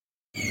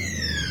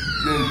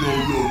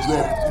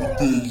drop it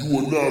within. You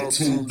are now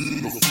tuned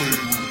in to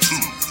Flagrant 2.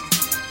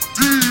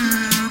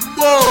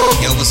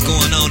 Yo, what's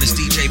going on? It's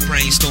DJ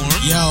Brainstorm.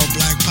 Yo,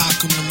 Black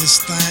Pac on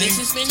this thing. This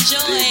has been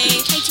Joy.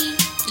 Hey, T.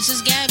 This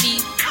is Gabby.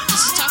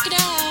 This is Talk It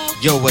Out.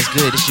 Yo, what's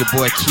good? It's your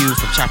boy Q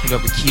from Chopping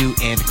Up with Q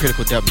and the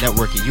Critical Dub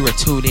Network, and you are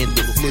tuned in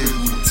to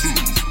Flagrant 2.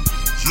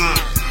 Yeah.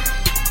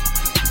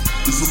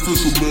 It's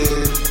official,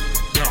 man.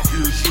 Now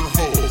here's your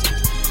host,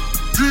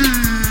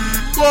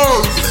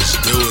 D-Buzz. Let's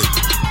do it.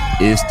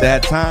 It's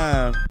that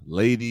time,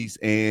 ladies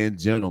and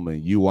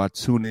gentlemen. You are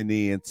tuning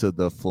in to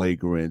the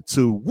Flagrant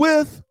 2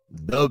 with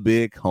the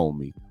big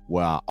homie,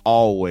 where I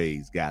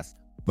always got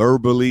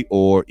verbally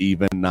or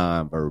even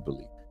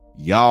non-verbally.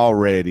 Y'all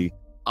ready?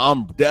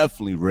 I'm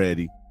definitely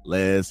ready.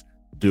 Let's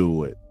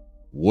do it.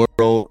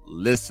 World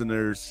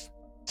listeners,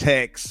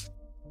 techs,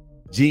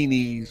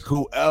 genies,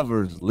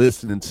 whoever's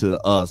listening to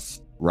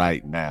us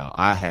right now,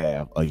 I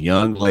have a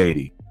young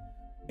lady.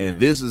 And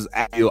this is,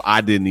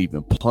 I didn't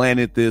even plan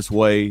it this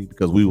way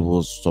because we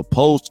were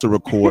supposed to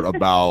record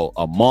about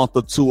a month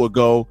or two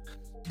ago.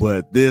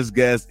 But this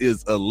guest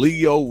is a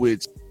Leo,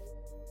 which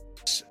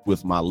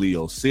with my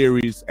Leo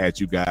series,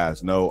 as you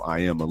guys know, I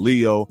am a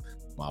Leo.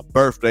 My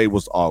birthday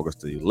was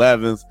August the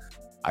 11th.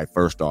 I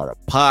first started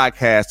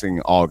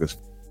podcasting August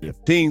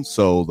 15th.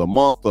 So the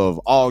month of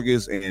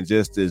August and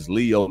just this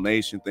Leo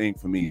Nation thing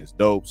for me is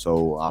dope.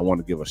 So I want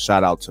to give a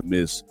shout out to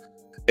Miss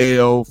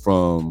L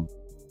from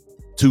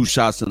Two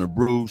Shots in a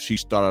Brew. She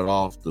started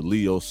off the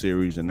Leo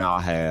series, and now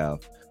I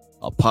have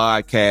a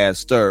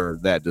podcaster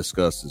that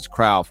discusses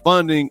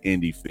crowdfunding,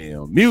 indie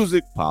film,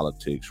 music,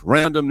 politics,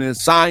 randomness,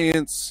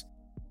 science,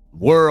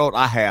 world.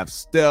 I have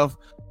Steph,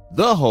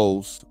 the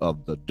host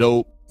of the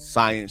Dope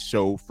Science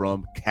Show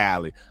from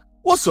Cali.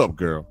 What's up,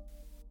 girl?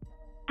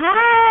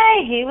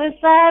 Hi, hey,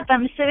 what's up?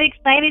 I'm so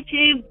excited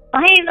to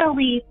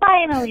finally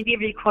be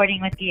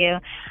recording with you.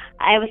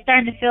 I was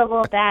starting to feel a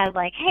little bad,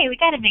 like, hey, we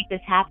got to make this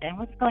happen.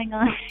 What's going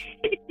on?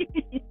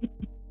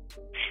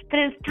 But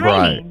it was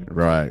timing.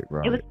 Right.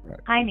 It was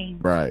timing.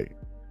 Right.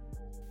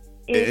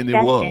 It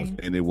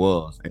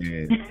was.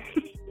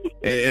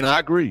 And I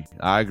agree.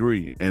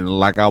 And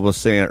like I was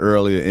saying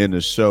earlier in the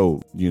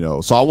show, you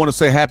know, so I want to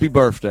say happy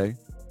birthday.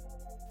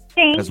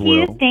 Thank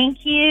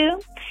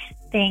you.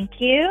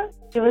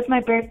 It was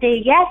my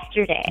birthday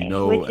yesterday, you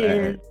know, which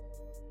is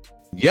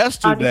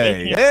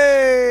yesterday.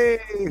 Hey!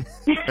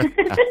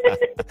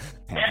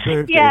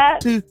 Happy birthday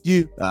to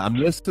you.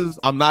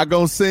 I'm not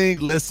gonna sing,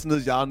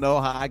 listeners. Y'all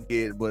know how I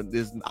get, but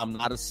I'm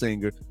not a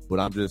singer. But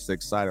I'm just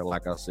excited.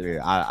 Like I said,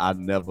 I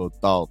never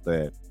thought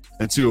that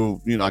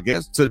until, you know, I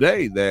guess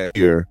today that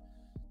here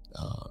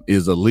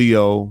is a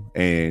Leo,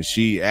 and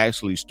she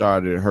actually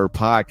started her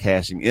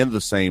podcasting in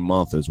the same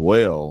month as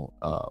well,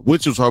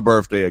 which was her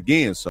birthday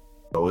again. So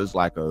it's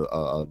like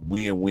a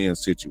win-win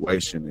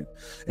situation.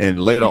 And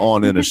later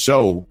on in the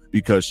show,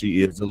 because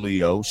she is a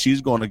Leo,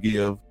 she's going to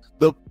give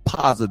the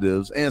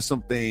positives and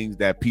some things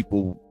that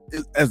people,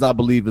 as I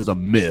believe is a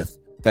myth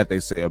that they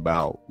say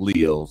about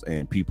Leos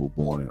and people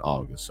born in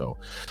August. So,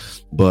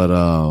 but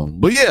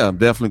yeah, I'm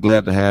definitely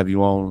glad to have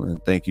you on,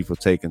 and thank you for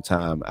taking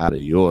time out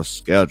of your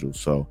schedule.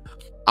 So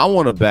I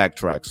want to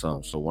backtrack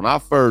some. So when I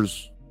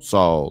first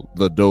saw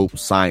the Dope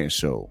Science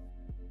Show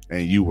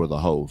and you were the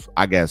host,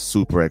 I got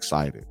super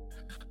excited.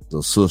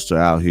 The sister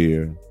out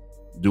here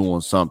doing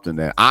something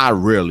that I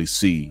rarely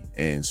see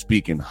and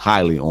speaking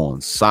highly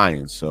on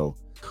science. So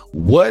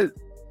what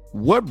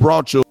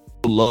brought your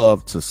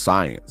love to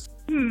science?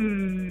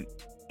 It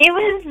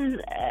was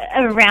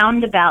a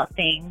roundabout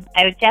thing.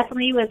 I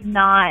definitely was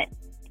not,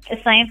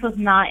 science was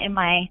not in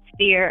my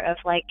sphere of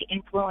like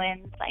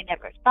influence. I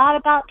never thought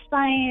about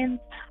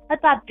science. I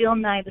thought Bill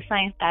Nye the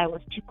Science Guy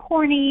was too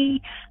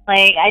corny.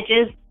 Like, I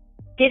just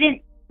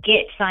didn't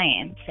get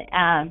science.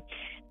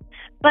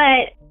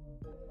 But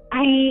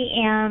I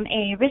am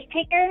a risk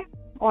taker,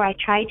 or I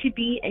try to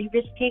be a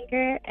risk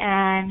taker,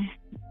 and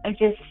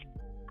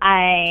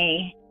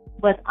I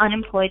was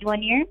unemployed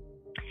one year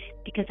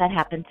because that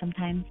happens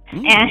sometimes.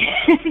 And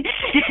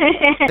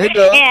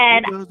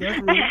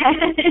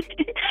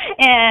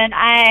and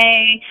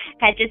I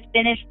had just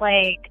finished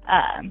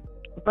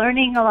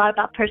learning a lot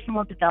about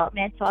personal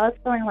development, so I was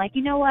feeling like,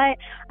 you know what,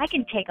 I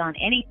can take on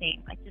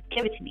anything. Like, just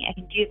give it to me. I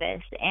can do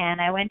this. And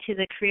I went to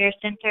the career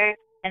center,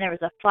 and there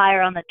was a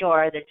flyer on the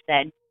door that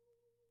said,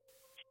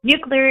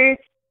 nuclear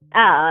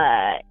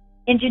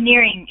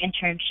engineering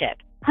internship,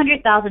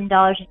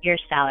 $100,000 a year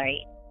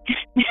salary.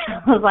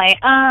 I was like,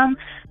 Wow.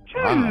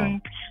 I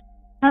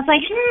was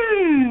like,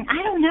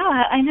 I don't know.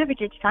 I never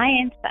did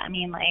science, but I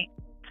mean, like,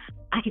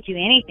 I could do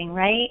anything,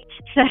 right?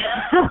 So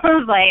I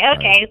was like,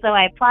 okay. So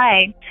I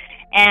applied,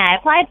 and I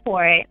applied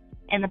for it.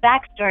 And the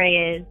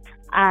backstory is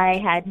I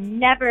had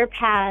never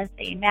passed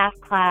a math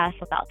class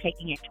without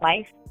taking it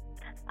twice.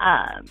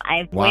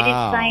 I avoided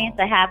science.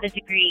 I have a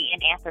degree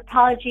in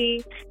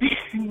anthropology,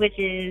 which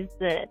is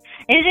it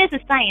is a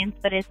science,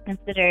 but it's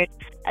considered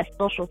a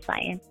social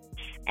science.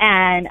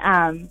 And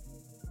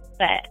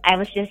but I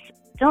was just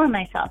feeling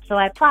myself, so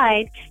I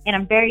applied, and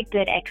I'm very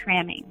good at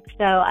cramming.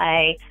 So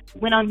I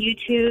went on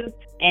YouTube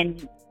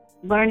and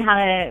learn how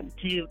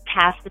to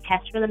pass the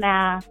test for the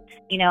math.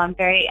 You know,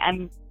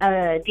 I'm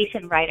a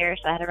decent writer,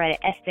 so I had to write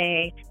an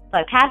essay. So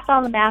I passed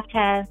all the math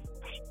tests,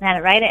 and I had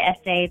to write an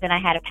essay. Then I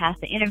had to pass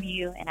the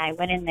interview, and I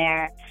went in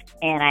there,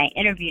 and I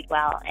interviewed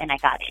well, and I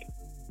got in.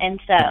 And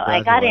so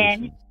I got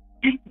in.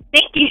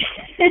 Thank you.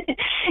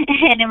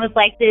 And it was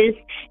like this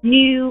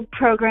new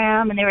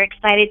program, and they were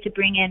excited to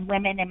bring in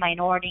women and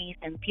minorities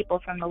and people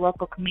from the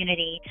local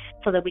community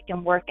so that we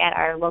can work at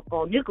our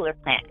local nuclear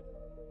plant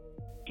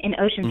in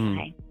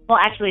Oceanside. Well,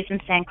 actually, it's in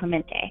San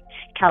Clemente,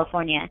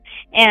 California.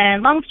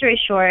 And long story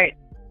short,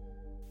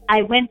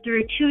 I went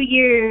through 2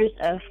 years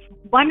of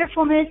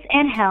wonderfulness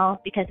and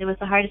hell because it was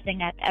the hardest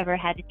thing I've ever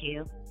had to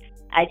do.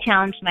 I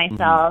challenged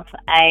myself.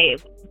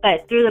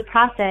 But through the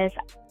process,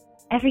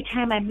 every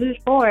time I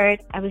moved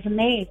forward, I was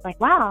amazed. Like,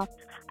 wow,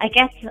 I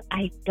guess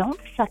I don't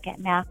suck at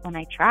math when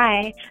I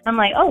try. I'm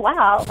like, oh,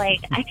 wow, like,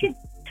 I could,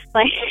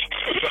 like,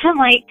 I'm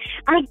like,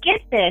 I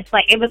get this.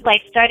 Like, it was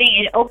like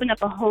it opened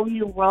up a whole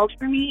new world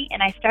for me,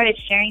 and I started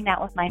sharing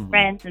that with my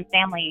friends and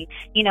family.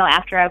 You know,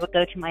 after I would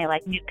go to my,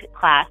 like, new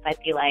class, I'd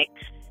be like,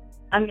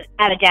 I'm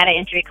at a data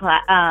entry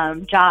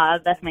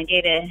job. That's my my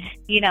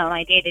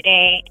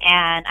day-to-day,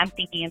 and I'm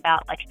thinking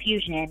about, like,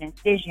 fusion and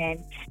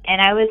fission,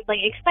 and I was, like,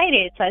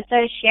 excited. So I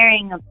started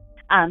sharing,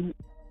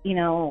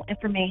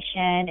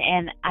 information,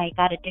 and I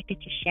got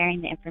addicted to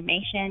sharing the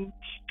information,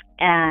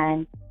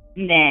 and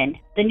then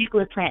the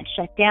nuclear plant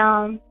shut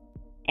down,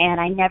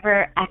 and I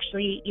never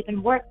actually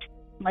even worked,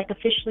 like,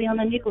 officially on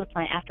the nuclear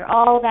plant after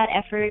all that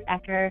effort,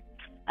 after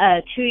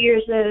 2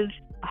 years of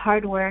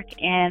hard work,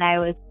 and I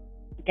was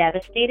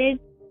devastated.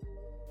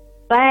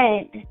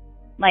 But,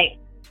 like,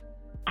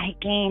 I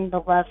gained the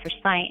love for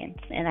science,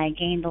 and I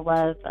gained the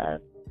love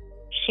of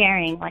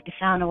sharing. Like, I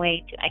found a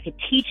way I could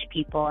teach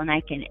people, and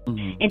I can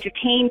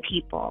entertain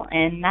people,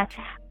 and that's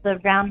the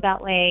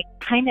roundabout way,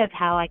 kind of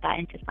how I got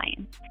into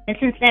science. And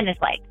since then, it's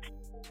like,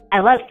 I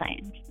love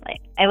science. Like,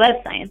 I love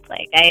science.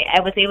 Like, I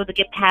was able to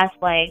get past,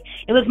 like,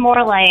 it was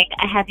more like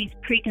I had these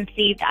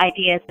preconceived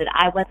ideas that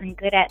I wasn't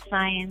good at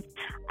science.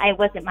 I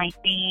wasn't my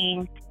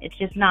thing. It's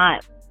just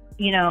not,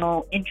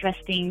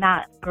 interesting,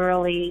 not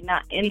girly,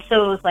 and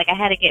so it was like I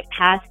had to get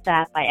past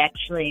that by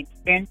actually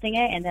experiencing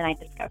it, and then I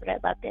discovered I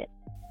loved it.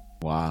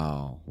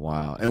 Wow.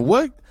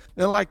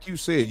 And like you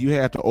said, you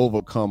had to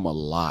overcome a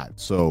lot.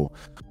 So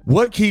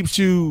what keeps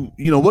you,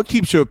 what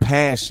keeps your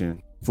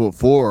passion for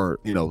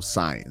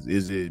science?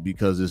 Is it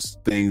because it's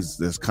things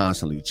that's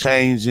constantly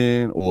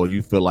changing, or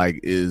you feel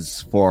like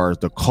as far as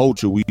the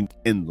culture, we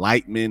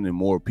enlightenment and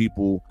more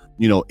people,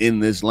 in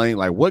this lane?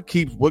 Like, what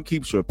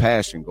keeps your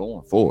passion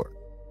going forward?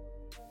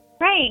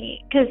 Right,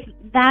 because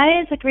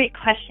that is a great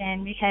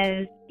question,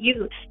 because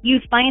you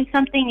find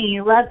something and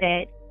you love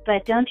it,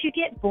 but don't you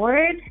get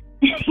bored?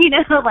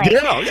 Yeah,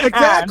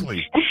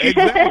 exactly.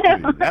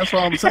 Exactly. That's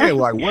what I'm saying.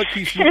 Like, what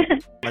keeps you?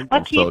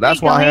 So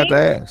that's why I had to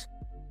ask.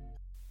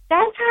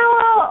 That's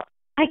how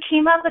I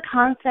came up with the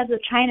concept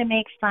of trying to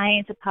make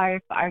science a part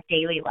of our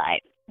daily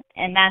lives.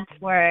 And that's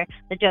where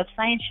the Dope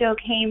Science Show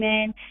came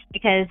in,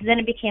 because then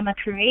it became a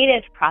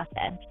creative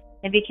process.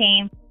 It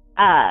became,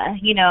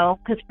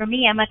 because for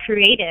me, I'm a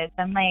creative.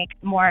 I'm like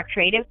more a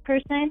creative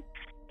person,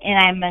 and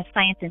I'm a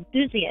science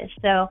enthusiast.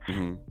 So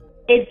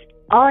it's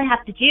all I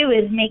have to do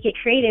is make it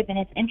creative and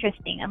it's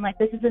interesting. I'm like,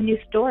 this is a new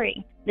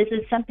story. This is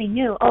something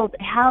new. Oh,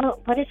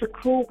 what is a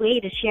cool way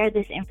to share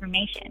this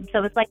information?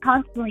 So it's like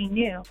constantly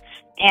new.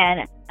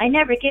 And I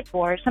never get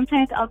bored.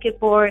 Sometimes I'll get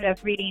bored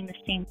of reading the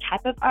same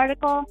type of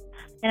article,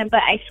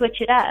 but I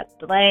switch it up.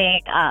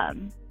 Like,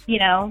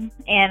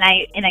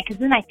 because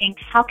then I think,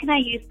 how can I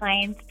use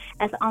science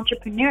as an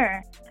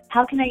entrepreneur?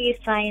 How can I use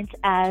science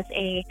as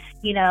a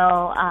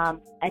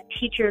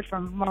teacher for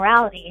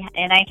morality?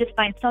 And I just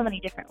find so many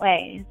different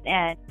ways.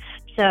 And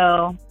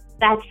so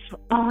that's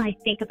all I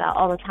think about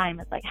all the time.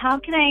 Is like, how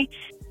can I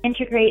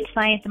integrate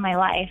science in my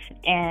life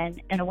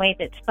and in a way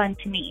that's fun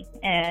to me?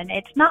 And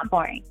it's not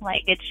boring.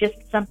 Like, it's just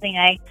something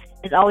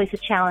is always a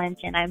challenge,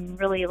 and I'm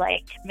really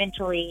like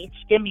mentally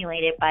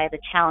stimulated by the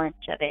challenge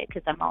of it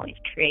because I'm always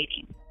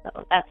creating.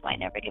 So that's why I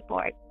never get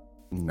bored.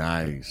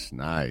 Nice.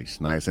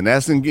 And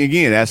that's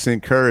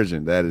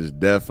encouraging. That is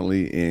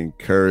definitely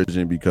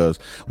encouraging, because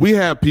we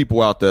have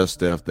people out there,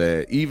 Steph,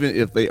 that even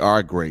if they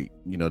are great,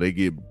 they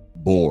get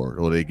bored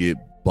or they get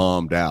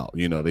bummed out,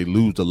 they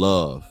lose the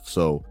love.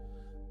 So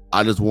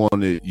I just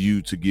wanted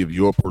you to give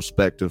your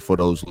perspective for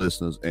those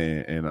listeners,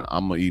 and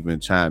I'm gonna even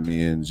chime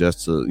in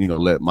just to,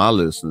 let my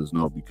listeners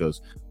know,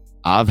 because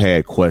I've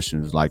had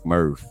questions like,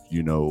 Murph,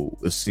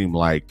 it seemed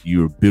like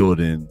you're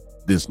building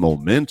this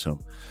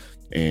momentum,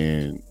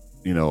 and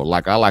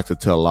like I like to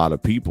tell a lot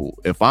of people,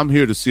 if I'm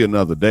here to see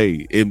another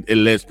day, it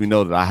lets me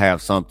know that I have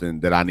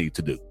something that I need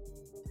to do.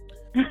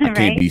 Right. I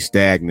can't be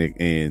stagnant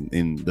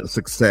in the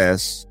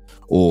success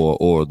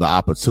or the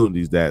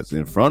opportunities that's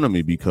in front of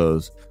me,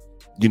 because,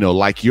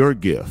 like your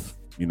gift,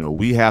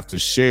 we have to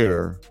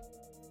share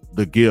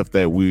the gift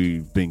that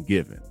we've been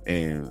given,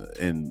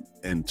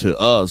 and to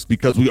us,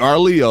 because we are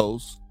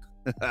Leos,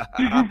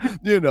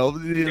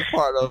 it's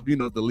part of,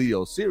 the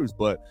Leo series,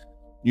 but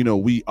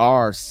we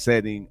are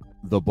setting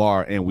the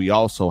bar, and we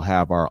also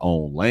have our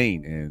own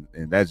lane,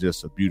 and that's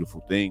just a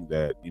beautiful thing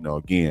that, you know,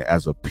 again,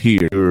 as a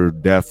peer,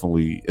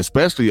 definitely,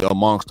 especially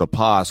amongst the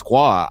pod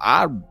squad,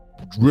 I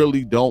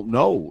really don't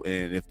know.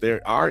 And if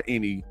there are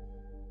any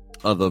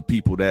other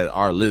people that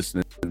are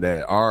listening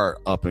that are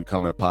up and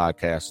coming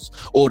podcasters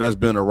or that's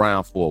been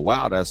around for a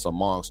while, that's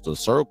amongst the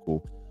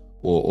circle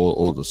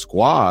or the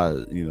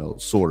squad, you know,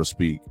 so to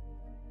speak,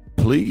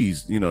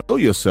 please, you know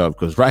yourself,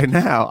 because right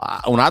now,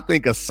 when I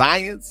think of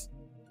science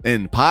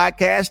and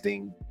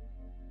podcasting,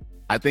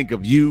 I think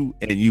of you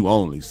and you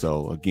only.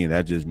 So again,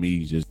 that's just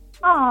me just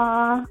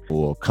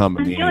for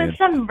coming I'm in. doing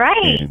something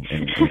right.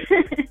 And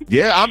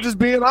yeah, I'm just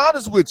being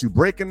honest with you,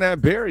 breaking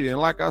that barrier. And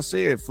like I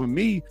said, for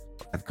me,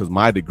 because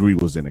my degree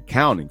was in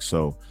accounting,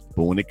 so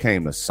but when it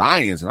came to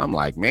science, and I'm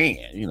like, man,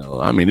 you know,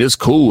 I mean, it's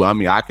cool. I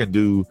mean, I could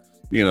do,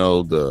 you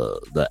know,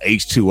 the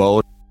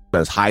H2O,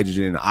 that's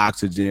hydrogen and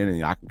oxygen,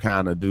 and I can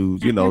kind of do,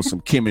 you know,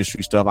 some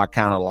chemistry stuff. I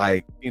kind of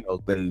like, you know,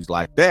 things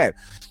like that.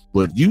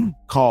 But you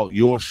call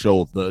your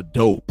show the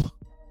Dope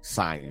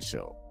Science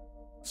Show.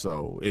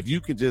 So if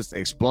you could just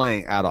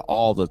explain, out of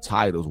all the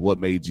titles, what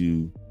made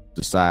you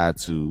decide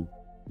to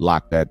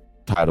lock that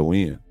title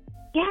in?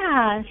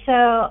 Yeah,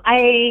 so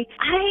I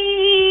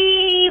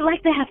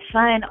like to have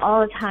fun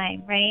all the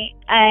time, right?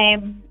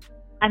 I'm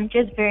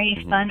just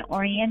very fun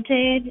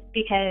oriented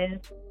because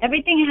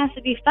everything has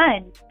to be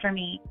fun for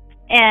me.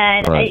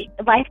 And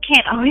life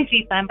can't always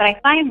be fun, but I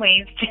find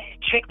ways to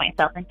trick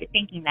myself into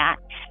thinking that.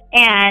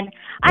 And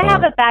I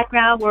have a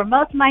background where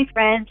most of my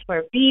friends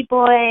were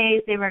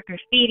B-boys, they were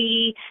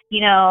graffiti, you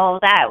know,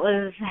 that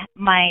was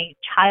my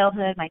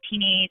childhood, my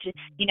teenage,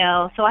 you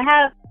know. So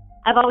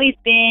I've always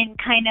been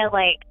kind of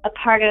like a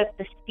part of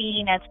the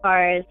scene as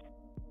far as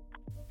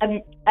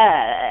a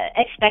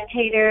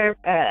spectator,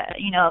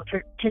 you know,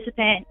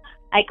 participant.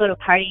 I go to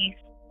parties,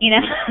 you know,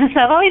 so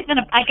I've always been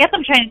I guess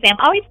I'm trying to say I've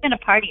always been a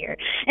partier.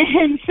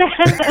 And so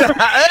hey, look at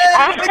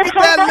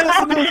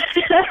that, listeners.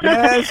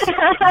 Yes,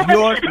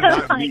 yours,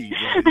 not me.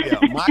 Yeah,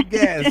 my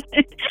guest,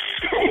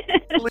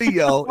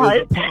 Leo,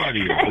 is a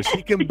partier, but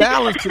she can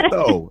balance it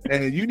though.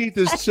 And you need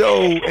to show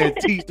and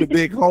teach the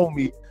big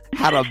homie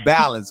how to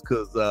balance,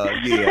 because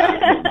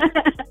yeah.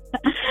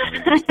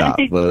 Stop,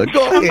 but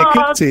go ahead,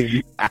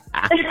 continue. I've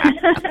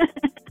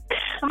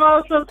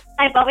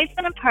always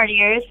been a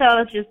partier, so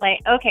I was just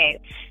like, okay,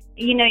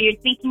 you know, you're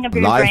thinking of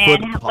your Life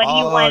brand. of the What do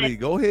you want? party.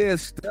 Go ahead,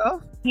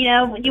 Steph. You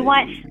know,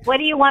 what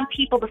do you want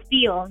people to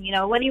feel? You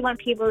know, what do you want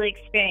people to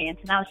experience?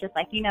 And I was just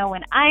like, you know,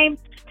 when I'm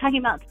talking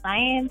about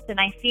science and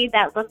I see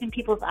that look in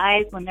people's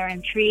eyes when they're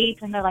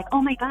intrigued and they're like,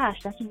 oh my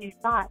gosh, that's a new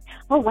thought.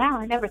 Oh wow,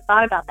 I never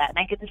thought about that. And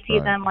I get to see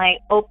them like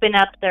open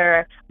up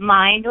their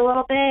mind a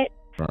little bit.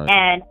 Right.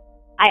 And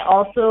I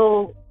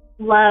also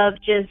love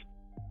just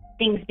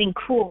things being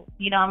cool.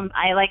 You know,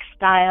 I like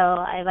style,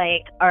 I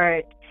like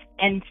art.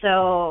 And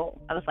so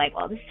I was like,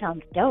 well, this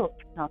sounds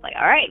dope. And I was like,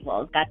 all right,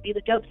 well, it's got to be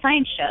the Dope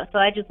Science Show. So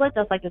I just looked.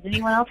 I was like, does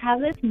anyone else have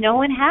this? No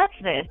one has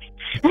this.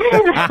 So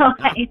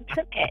I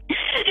took it.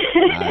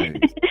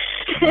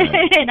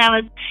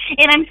 Nice.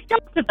 And I'm still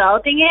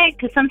developing it,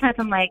 because sometimes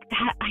I'm like,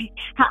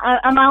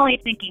 I'm always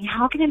thinking,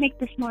 how can I make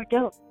this more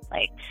dope?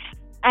 Like,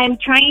 I'm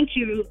trying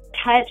to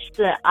touch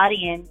the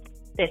audience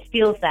that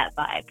feels that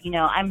vibe. You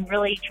know, I'm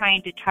really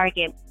trying to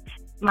target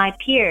my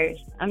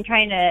peers. I'm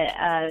trying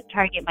to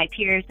target my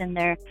peers and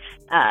their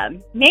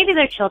maybe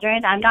their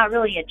children. I'm not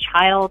really a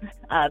child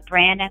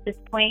brand at this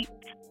point,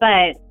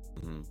 but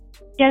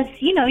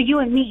just, you know, you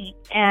and me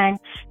and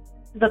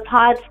the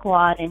Pod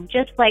Squad, and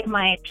just like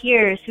my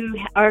peers who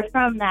are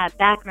from that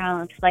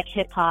background, like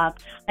hip hop.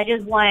 I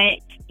just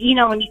want, you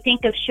know, when you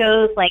think of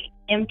shows like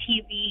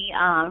MTV,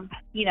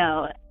 you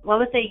know, what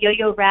was it,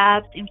 Yo-Yo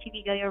Raps,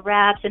 MTV Yo-Yo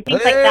Raps, and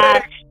things like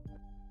that.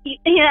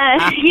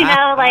 Yeah, you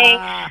know,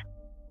 like.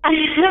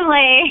 I'm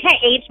like, I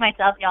aged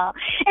myself, y'all.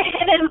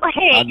 And I'm like,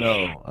 I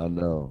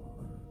know.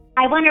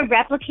 I want to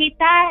replicate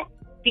that,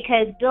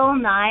 because Bill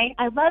Nye,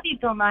 I love you,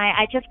 Bill Nye.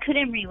 I just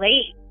couldn't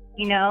relate,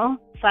 you know?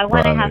 So I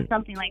want to have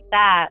something like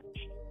that.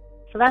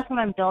 So that's what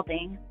I'm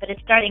building. But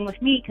it's starting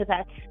with me, because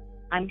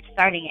I'm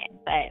starting it.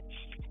 But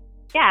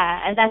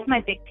yeah, and that's my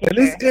big picture.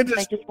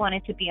 I just want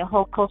it to be a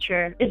whole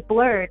culture. It's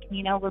blurred,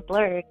 you know? We're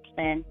blurred.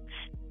 And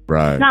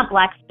it's not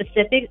black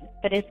specific,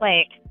 but it's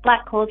like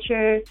black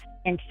culture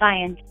and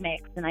science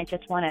mix, and I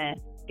just want to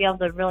be able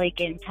to really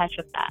get in touch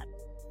with that.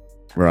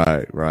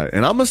 Right.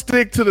 And I'm gonna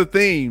stick to the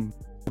theme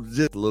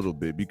just a little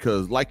bit,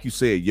 because like you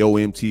said, Yo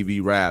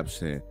MTV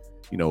Raps, and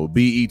you know,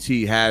 BET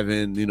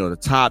having, you know, the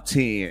top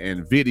 10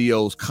 and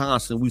videos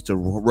constant. We used to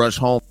rush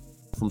home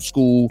from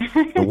school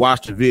to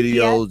watch the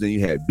videos. Then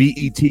you had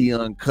BET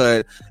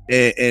Uncut,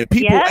 and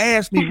people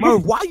ask me,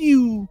 Murph, why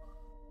you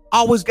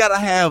always gotta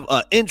have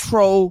an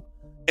intro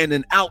and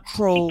an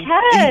outro?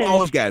 Because you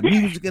always got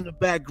music in the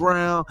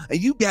background, and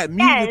you got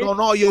music on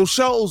all your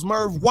shows,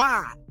 Murph.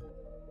 Why?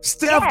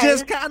 Steph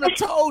just kind of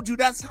told you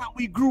that's how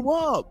we grew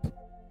up.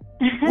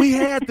 We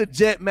had the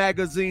Jet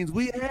magazines.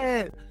 We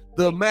had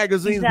the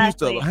magazines we used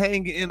to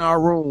hang in our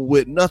room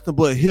with, nothing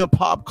but hip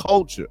hop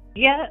culture.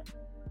 Yeah,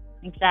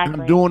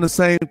 exactly. I'm doing the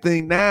same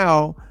thing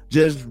now,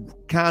 just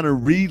kind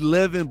of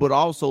reliving, but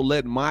also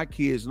letting my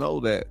kids know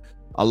that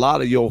a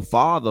lot of your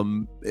father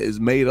is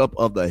made up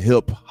of the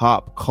hip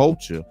hop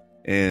culture,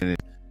 and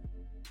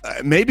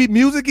maybe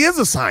music is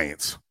a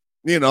science,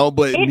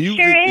 but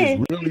music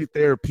is really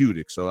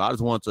therapeutic. So I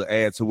just want to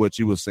add to what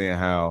you were saying,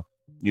 how,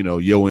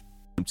 your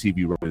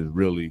MTV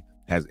really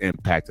has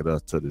impacted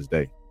us to this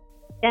day.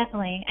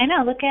 Definitely. I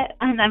know.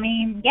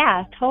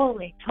 Yeah,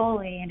 totally.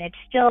 And it's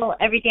still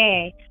every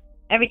day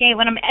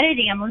when I'm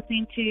editing, I'm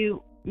listening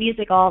to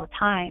music all the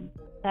time.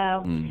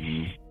 So,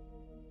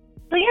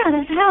 So yeah,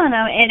 that's how I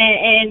know.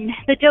 And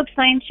the Dope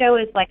Science Show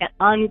is like an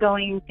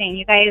ongoing thing.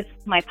 You guys,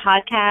 my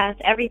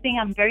podcast, everything,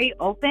 I'm very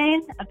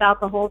open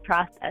about the whole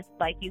process.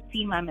 Like, you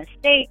see my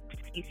mistakes,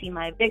 you see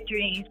my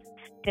victories,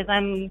 because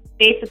I'm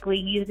basically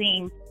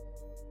using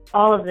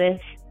all of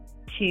this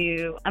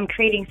I'm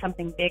creating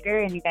something bigger,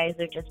 and you guys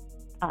are just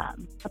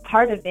a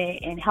part of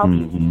it and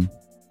helping me.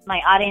 My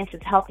audience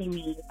is helping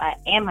me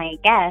and my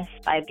guests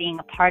by being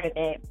a part of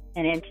it.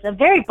 And it's a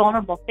very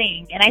vulnerable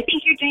thing. And I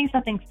think you're doing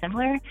something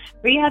similar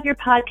where you have your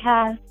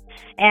podcast,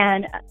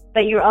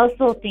 but you're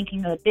also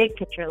thinking of the big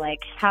picture,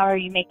 like how are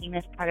you making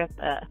this part of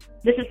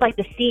this is like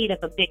the seed of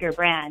a bigger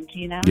brand,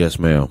 Yes,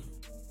 ma'am.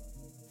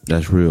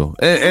 That's real.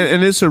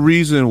 And it's a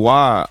reason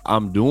why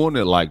I'm doing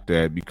it like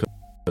that, because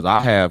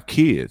I have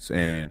kids.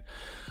 And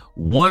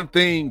one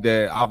thing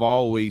that I've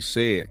always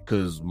said,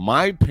 because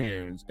my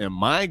parents and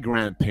my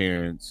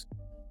grandparents,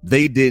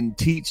 they didn't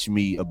teach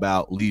me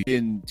about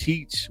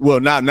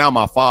now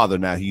my father,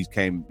 now he's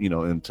came,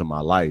 into my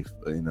life,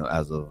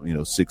 as of,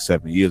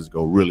 6-7 years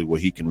ago, really, where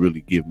he can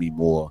really give me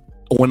more.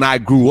 When I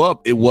grew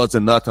up, it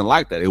wasn't nothing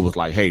like that. It was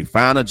like, hey,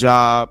 find a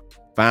job,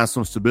 find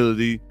some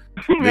stability,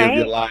 live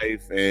your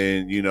life.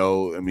 And,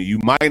 you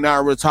might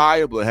not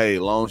retire, but hey,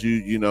 as long as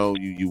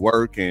you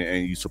work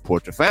and you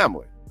support your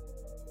family.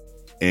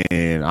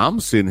 And I'm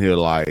sitting here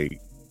like,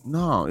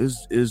 no,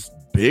 it's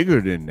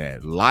bigger than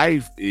that.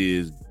 Life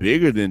is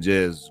bigger than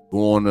just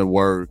going to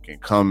work and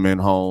coming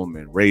home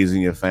and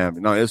raising your family.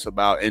 No, it's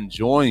about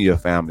enjoying your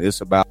family.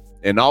 It's about,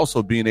 and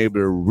also being able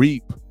to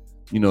reap,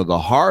 the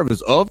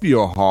harvest of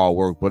your hard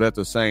work. But at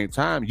the same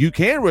time, you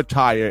can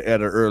retire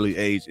at an early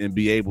age and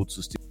be able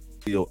to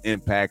still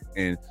impact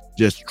and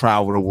just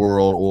travel the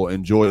world or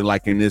enjoy,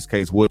 like in this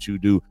case, what you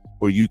do,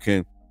 where you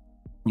can,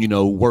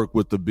 work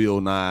with the Bill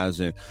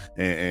Nyes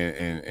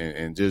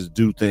and just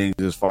do things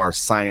as far as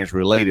science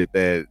related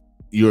that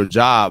your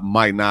job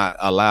might not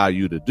allow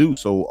you to do.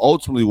 So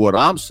ultimately what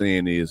I'm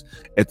saying is,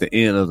 at the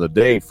end of the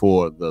day,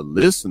 for the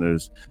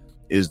listeners,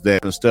 is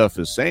that the stuff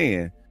is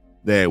saying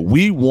that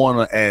we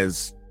want to,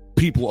 as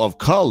people of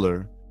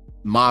color,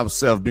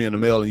 myself being a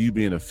male and you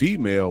being a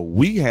female,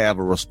 we have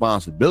a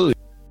responsibility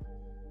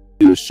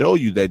to show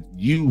you that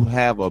you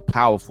have a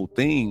powerful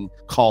thing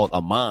called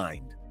a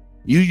mind.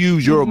 You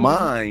use your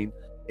mind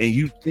and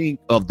you think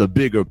of the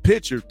bigger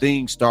picture,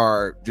 things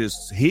start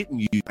just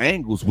hitting you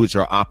angles, which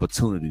are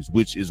opportunities,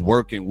 which is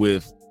working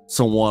with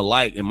someone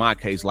like, in my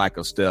case, like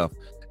a Steph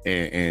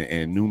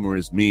and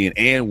numerous men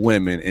and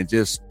women and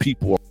just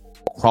people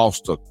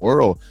across the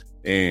world.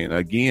 And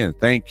again,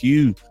 thank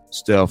you,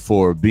 Steph,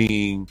 for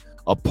being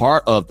a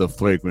part of the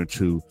Flagrant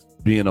Truth,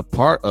 being a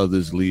part of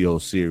this Leo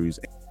series,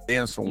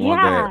 and someone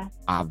that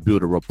I've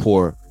built a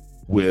rapport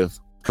with.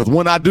 Because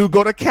when I do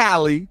go to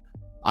Cali,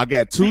 I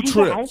got 2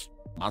 trips,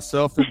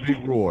 myself and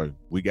Big Roy.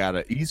 We got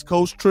an East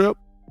Coast trip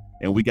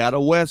and we got a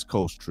West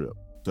Coast trip.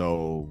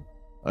 So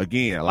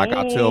again, like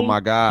I tell my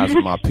guys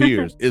and my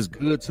peers, it's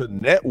good to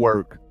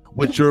network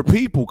with your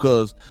people,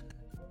 because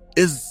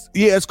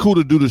it's cool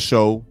to do the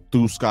show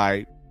through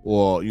Skype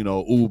or,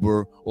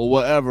 Uber or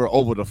whatever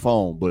over the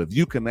phone. But if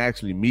you can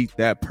actually meet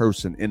that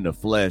person in the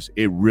flesh,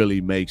 it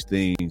really makes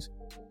things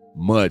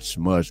much,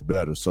 much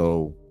better.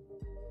 So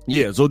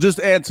yeah, so just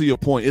add to your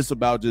point, it's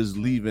about just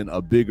leaving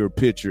a bigger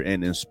picture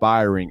and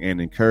inspiring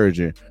and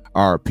encouraging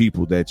our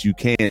people that you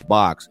can't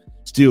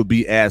still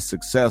be as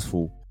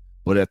successful,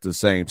 but at the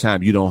same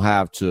time, you don't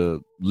have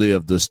to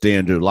live the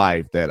standard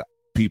life that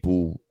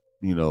people,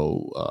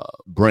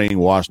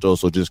 brainwashed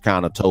us or just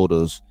kind of told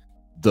us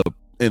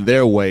in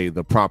their way,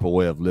 the proper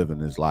way of living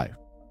this life.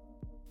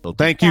 So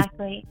thank you.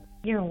 Exactly.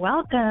 You're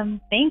welcome.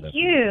 Thank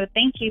you.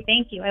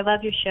 I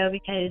love your show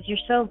because you're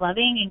so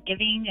loving and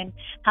giving, and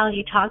how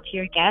you talk to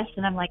your guests.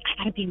 And I'm like,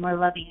 I gotta be more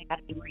loving. I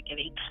gotta be more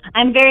giving.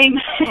 I'm very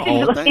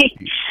thank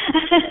you.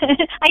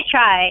 I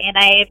try and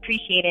I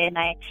appreciate it, and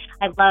I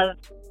love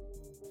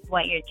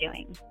what you're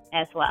doing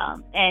as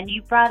well. And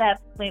you brought up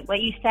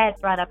what you said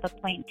brought up a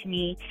point to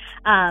me.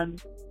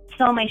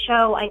 So on my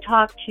show, I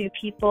talk to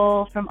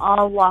people from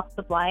all walks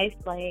of life,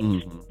 like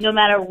no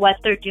matter what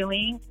they're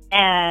doing.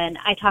 And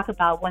I talk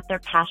about what they're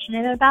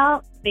passionate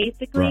about,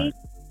 basically. Right.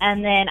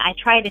 And then I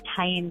try to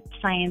tie in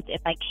science if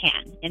I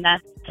can. And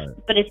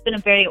but it's been a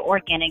very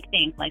organic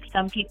thing. Like,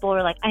 some people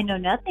are like, I know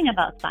nothing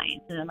about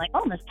science. And I'm like,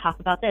 oh, let's talk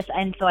about this.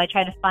 And so I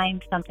try to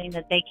find something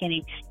that they can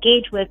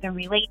engage with and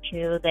relate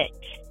to, that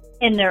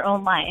in their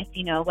own life,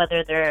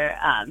 whether they're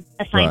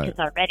a scientist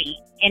already.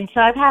 And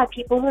so I've had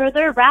people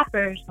they're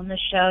rappers on the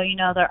show,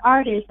 they're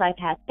artists. I've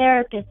had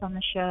therapists on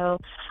the show.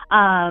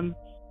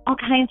 all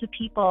kinds of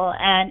people,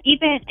 and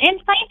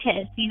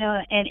scientists,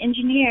 and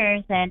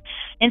engineers, and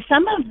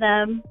some of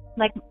them,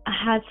 like I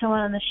had someone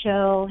on the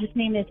show, his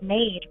name is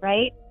Made,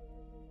 right?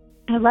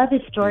 I love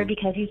his story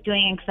because he's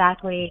doing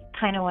exactly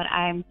kind of what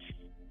I'm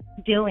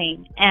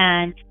doing,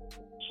 and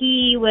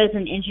he was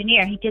an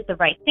engineer. He did the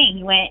right thing.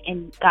 He went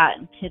and got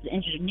his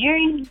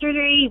engineering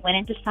degree, went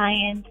into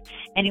science,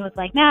 and he was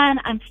like, man,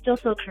 I'm still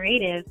so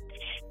creative.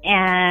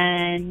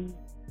 And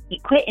he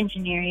quit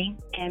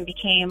engineering and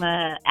became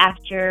a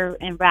actor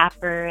and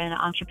rapper and an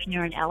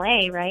entrepreneur in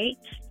LA, right?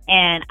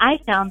 And I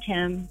found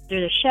him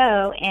through the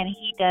show, and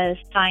he does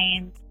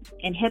science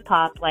and hip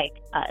hop, like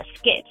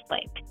skits,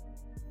 like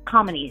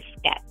comedy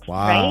skits,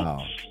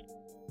 right?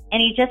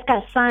 And he just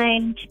got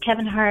signed to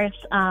Kevin Hart's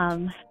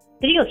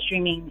video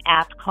streaming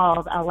app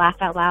called Laugh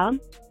Out Loud.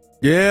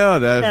 Yeah,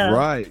 that's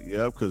right.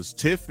 Yeah, because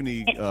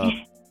Tiffany,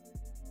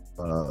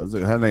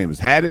 her name is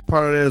Hadid,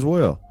 part of that as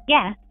well.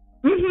 Yeah.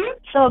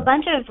 So a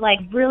bunch of like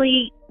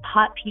really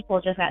hot people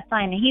just got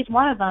signed, and he's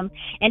one of them.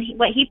 And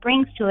what he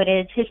brings to it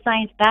is his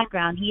science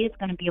background. He is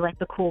going to be like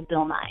the cool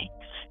Bill Nye,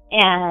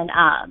 and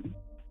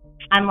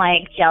I'm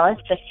like jealous,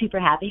 but super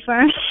happy for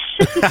him.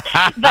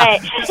 But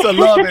it's a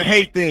love and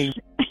hate thing.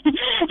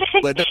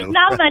 But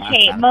not much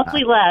hate,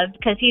 mostly love,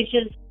 because he's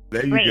just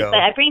great. Go.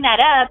 But I bring that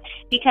up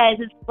because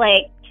it's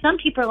like some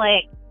people are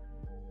like,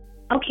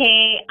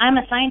 okay, I'm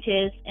a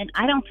scientist and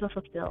I don't feel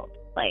fulfilled.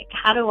 Like,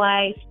 how do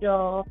I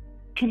still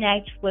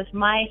connect with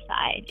my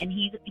side? And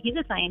he's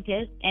a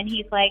scientist, and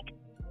he's like,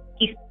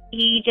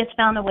 he just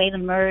found a way to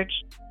merge,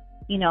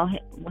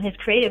 his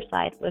creative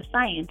side with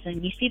science.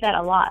 And you see that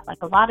a lot.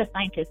 Like, a lot of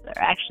scientists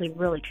are actually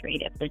really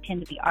creative. They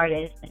tend to be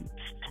artists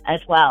as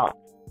well.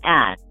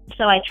 And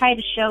so I try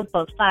to show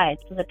both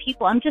sides so that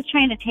I'm just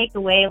trying to take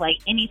away like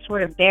any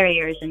sort of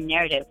barriers and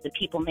narratives that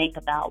people make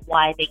about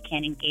why they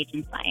can't engage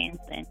in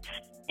science,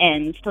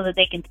 and so that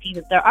they can see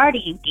that they're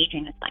already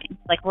engaging in science.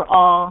 Like, we're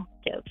all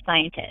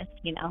scientists,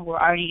 we're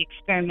already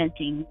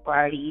experimenting, we're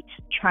already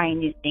trying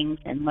new things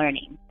and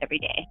learning every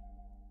day.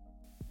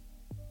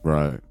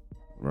 Right.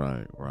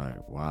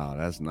 Wow,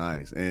 that's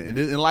nice.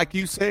 And like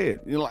you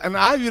said, and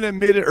I even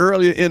admitted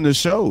earlier in the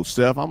show,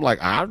 Steph, I'm like,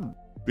 I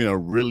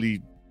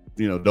really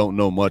don't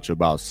know much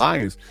about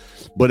science,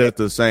 but at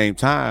the same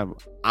time,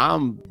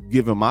 I'm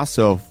giving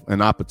myself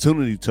an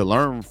opportunity to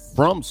learn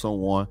from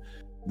someone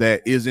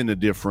that is in a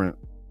different,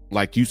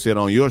 like you said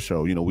on your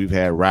show, we've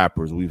had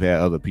rappers, we've had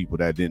other people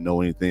that didn't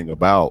know anything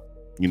about,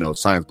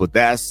 science, but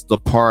that's the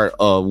part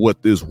of what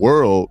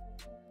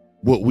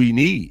we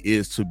need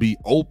is to be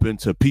open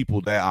to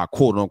people that are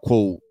quote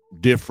unquote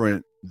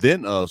different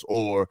than us,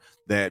 or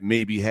that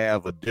maybe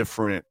have a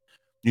different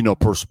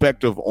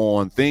perspective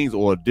on things,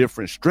 or a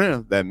different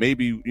strength that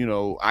maybe,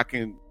 I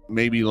can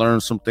maybe learn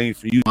some things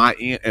from you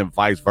and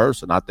vice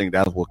versa. And I think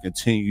that's what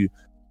continue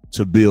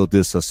to build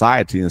this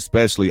society, and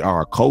especially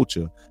our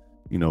culture,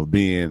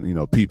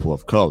 being, people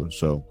of color.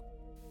 So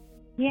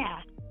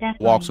yeah,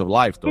 definitely. Walks of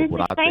life though. It's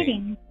but exciting. I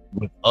think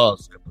with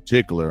us in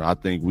particular, I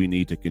think we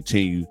need to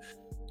continue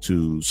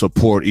to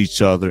support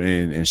each other,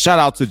 and shout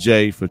out to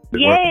Jay for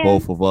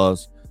both of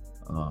us.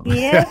 Go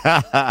Jay.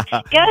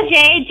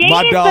 Jay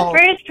is the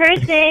first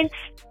person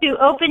who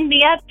opened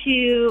me up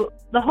to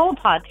the whole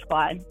Pod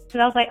Squad. So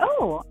I was like,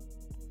 oh,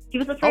 he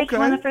was the first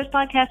one, the first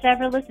podcast I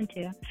ever listened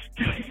to.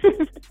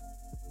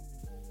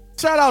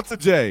 Shout out to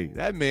Jay.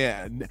 That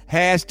man,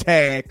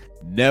 hashtag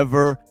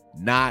never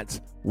not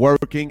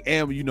working.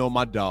 And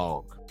my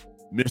dog,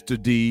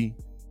 Mr.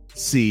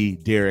 D.C.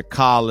 Derek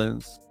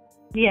Collins,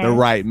 the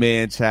right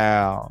man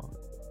child.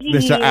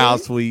 Mr. Al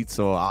Sweet,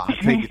 so I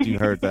take it you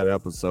heard that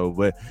episode,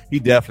 but he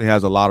definitely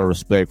has a lot of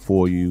respect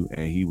for you,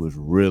 and he was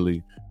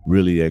really,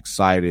 really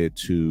excited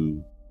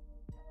to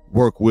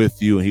work with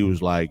you, and he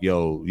was like,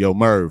 yo,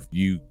 Merv,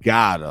 you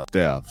gotta,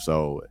 Steph.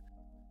 So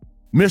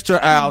Mr.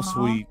 Al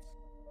Sweet,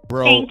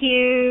 bro, thank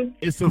you.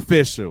 It's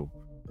official.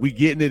 We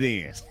getting it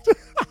in.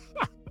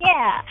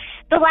 Yeah.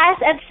 The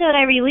last episode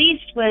I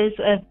released was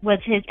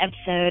his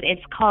episode.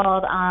 It's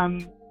called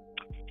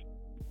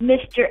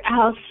Mr.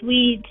 Al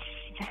Sweet's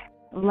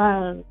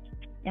Love,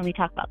 and we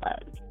talk about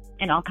love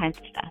and all kinds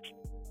of stuff.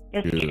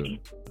 It's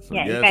crazy. So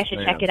you guys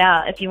should check it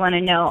out if you want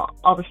to know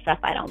all the stuff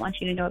I don't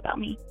want you to know about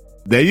me.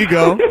 There you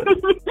go.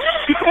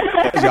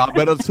 Y'all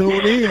better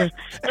tune in. And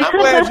I'm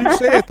glad you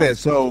said that.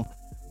 So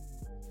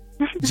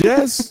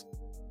just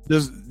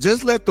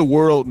let the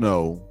world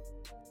know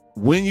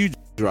when you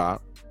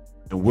drop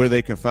and where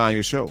they can find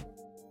your show.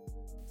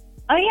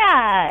 Oh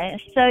yeah,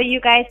 so you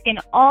guys can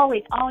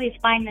always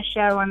find the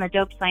show on the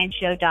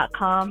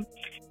dopescienceshow.com.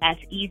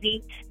 That's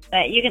easy.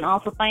 But you can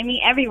also find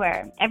me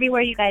everywhere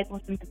you guys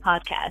listen to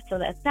podcasts. So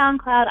that's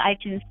SoundCloud,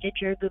 iTunes,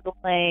 Stitcher, Google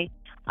Play,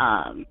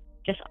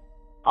 just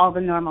all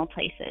the normal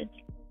places.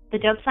 The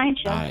Dope Science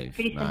Show.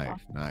 Pretty simple.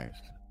 Nice.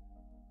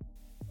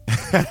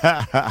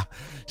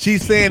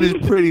 She's saying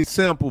it's pretty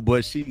simple,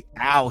 but she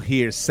out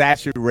here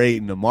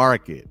saturating the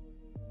market.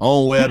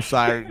 own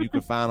website. You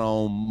can find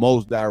on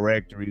most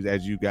directories,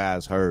 as you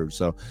guys heard.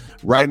 So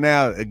right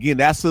now, again,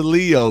 that's a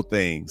Leo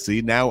thing.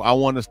 See, now I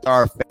want to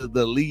start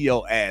the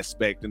Leo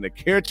aspect and the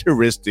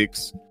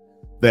characteristics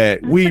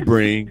that we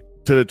bring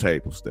to the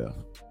table, Steph.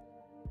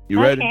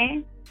 You ready?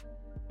 Okay.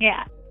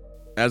 Yeah.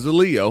 As a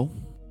Leo,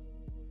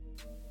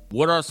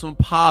 what are some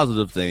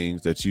positive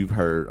things that you've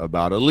heard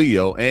about a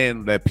Leo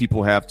and that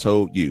people have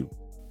told you?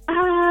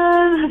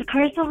 Of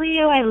course, a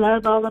Leo. I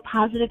love all the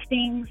positive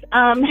things.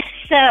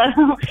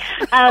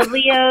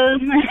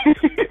 Leos,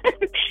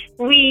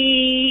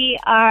 we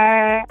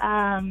are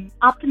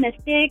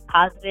optimistic,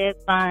 positive,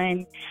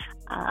 fun,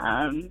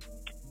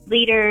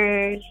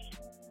 leaders.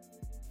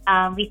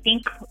 We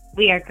think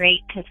we are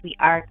great because we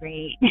are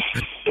great.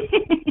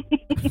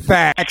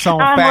 Facts on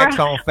facts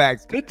on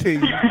facts.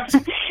 Continue.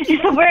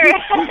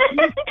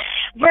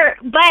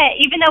 But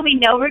even though we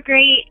know we're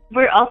great,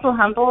 we're also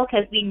humble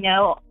because we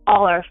know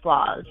all our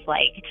flaws.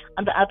 Like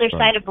on the other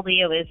side of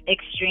Leo is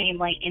extreme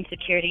like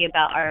insecurity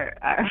about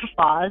our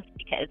flaws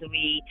because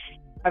we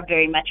are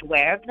very much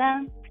aware of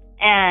them,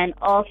 and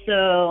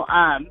also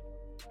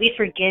we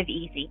forgive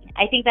easy.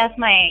 I think that's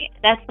my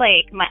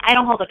I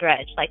don't hold a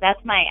grudge. Like that's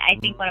I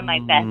think one of my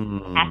best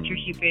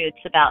attributes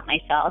about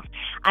myself.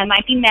 I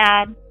might be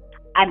mad.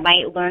 I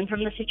might learn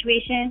from the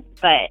situation,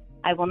 but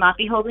I will not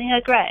be holding a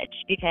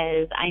grudge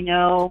because I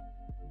know,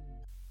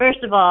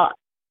 first of all,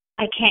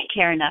 I can't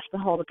care enough to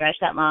hold a grudge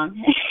that long.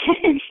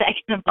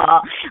 Second of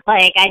all,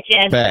 like I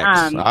just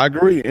I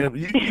agree. And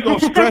you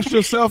don't stress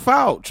yourself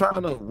out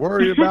trying to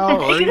worry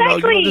about or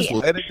exactly. You just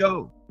let it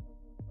go.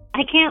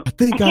 I can't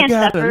I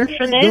suffer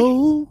for this.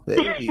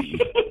 Hey.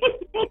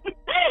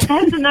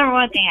 That's the number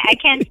one thing. I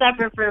can't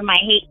suffer for my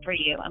hate for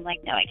you. I'm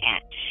like, no, I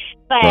can't.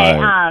 But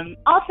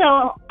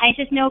also, I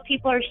just know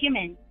people are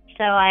human.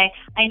 So I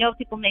know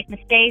people make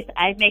mistakes.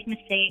 I make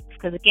mistakes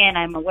because, again,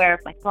 I'm aware of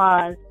my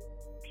flaws.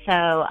 So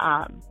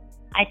I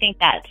think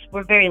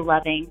we're very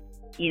loving.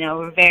 You know,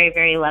 we're very,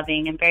 very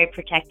loving and very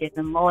protective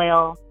and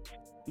loyal,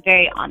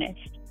 very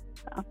honest.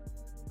 So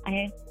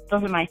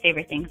those are my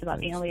favorite things about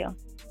being a Leo.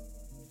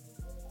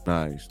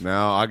 Nice.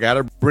 Now I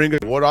gotta bring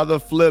it. What are the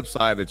flip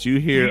side that you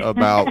hear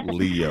about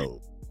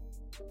Leo?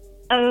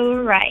 Oh,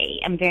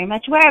 right. I'm very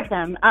much aware of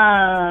them.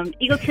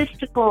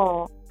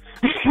 Egotistical.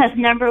 That's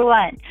number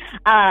one.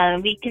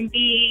 We can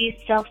be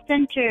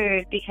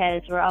self-centered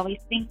because we're always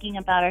thinking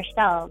about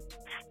ourselves.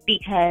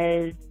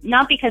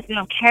 Not because we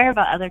don't care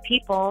about other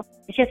people.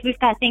 It's just we've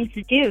got things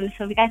to do,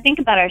 so we got to think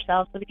about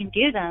ourselves so we can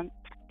do them.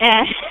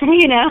 And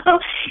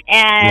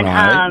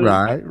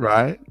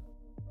Right.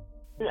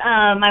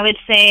 I would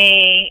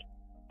say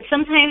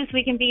sometimes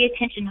we can be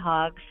attention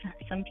hogs.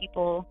 Some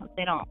people,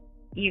 they don't.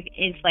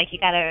 It's like you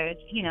gotta,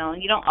 you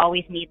don't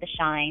always need the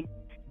shine.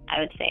 I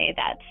would say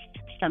that's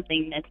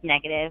something that's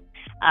negative.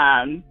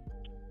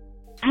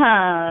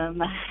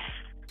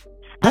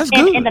 That's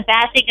good. And the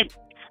bad thing is,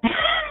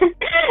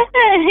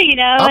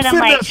 I'm sitting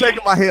there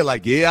shaking my head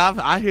like, yeah,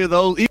 I hear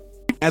those.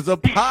 As a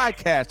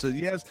podcaster,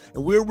 yes,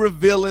 and we're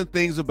revealing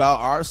things about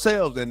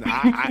ourselves, and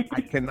I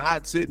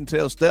cannot sit and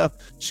tell Steph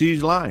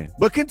she's lying.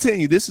 But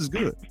continue. This is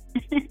good.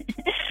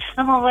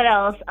 What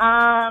else?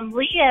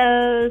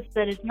 Leos.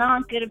 That is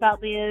not good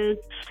about Leos.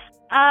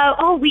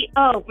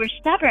 We're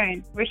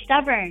stubborn. We're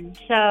stubborn.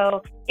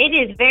 So it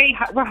is very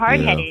hard. We're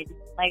hard-headed. Yeah.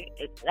 Like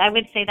I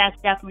would say that's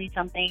definitely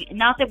something.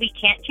 Not that we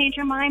can't change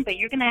our mind, but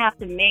you're going to have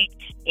to make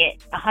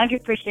it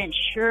 100%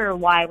 sure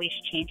why we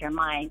should change our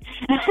mind.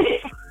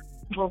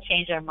 We'll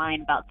change our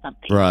mind about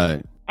something.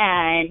 Right.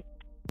 And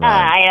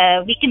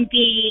we can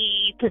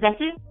be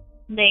possessive.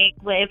 Like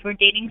if we're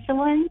dating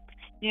someone,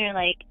 you're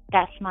like,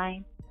 that's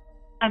mine.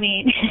 I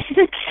mean,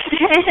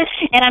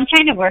 and I'm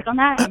trying to work on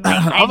that.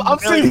 I'm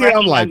sitting here.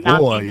 I'm like,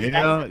 boy, you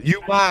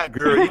my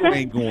girl. You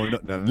ain't going.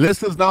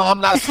 Listen, no,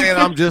 I'm not saying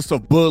I'm just a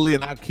bully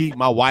and I keep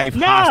my wife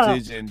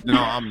hostage. And no,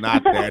 I'm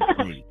not that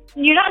bully.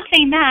 You're not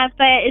saying that,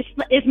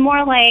 but it's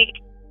more like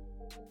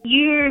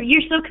you're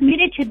so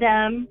committed to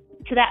them,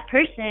 to that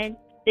person,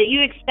 that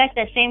you expect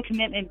that same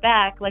commitment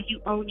back. Like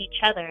you own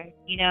each other,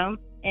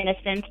 in a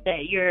sense that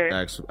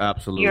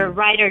absolutely you're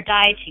ride or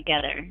die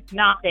together.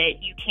 Not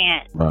that you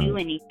can't do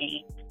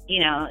anything.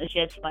 It's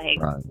just like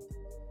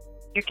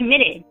you're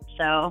committed.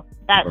 So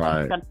that's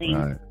something.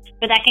 Right.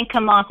 But that can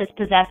come off as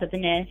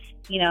possessiveness,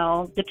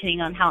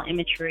 depending on how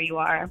immature you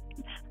are.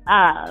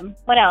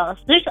 What else?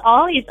 There's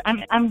always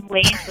I'm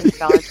way into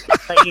astrology,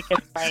 but you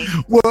just like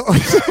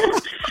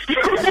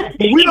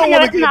we don't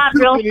want to get not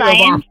real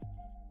science.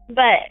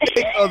 But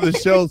of the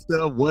show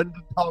stuff wasn't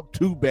to talk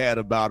too bad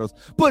about us,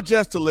 but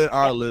just to let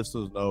our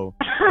listeners know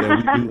that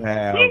we do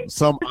have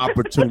some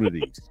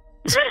opportunities.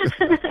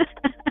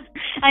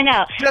 I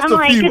know. Just I'm a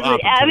like, few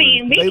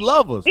they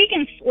love us. We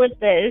can flip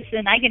this,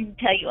 and I can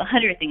tell you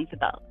 100 things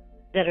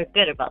that are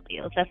good about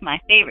Leos. That's my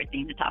favorite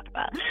thing to talk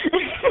about.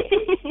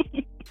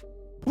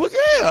 Well,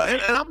 yeah,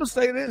 and I'm gonna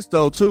say this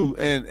though too,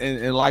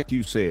 and like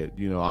you said,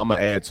 I'm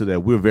gonna add to that.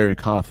 We're very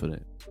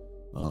confident.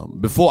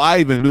 Before I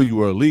even knew you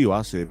were a Leo,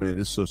 I said, man,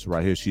 this sister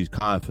right here, she's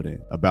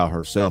confident about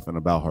herself and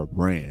about her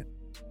brand.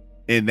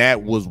 And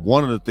that was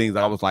one of the things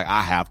I was like,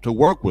 I have to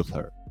work with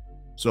her.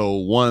 So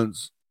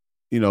once,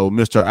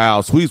 Mr.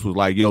 Al Sweets was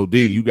like, yo,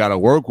 D, you got to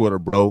work with her,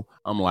 bro.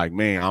 I'm like,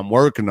 man, I'm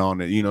working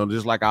on it.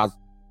 Just like I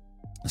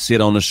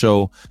sit on the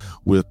show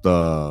with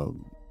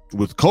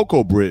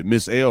Coco Britt,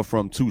 Miss L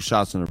from Two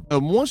Shots in a.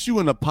 Once you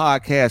in the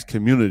podcast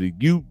community,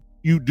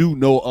 you do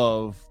know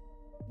of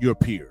your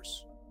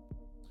peers.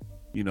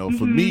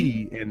 For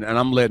me, and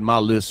I'm letting my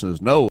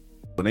listeners know,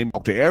 when they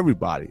talk to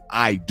everybody,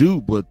 I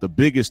do. But the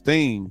biggest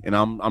thing, and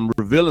I'm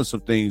revealing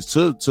some things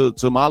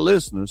to my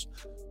listeners,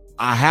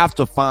 I have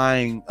to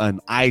find an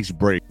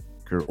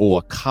icebreaker or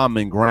a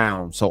common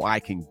ground so I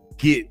can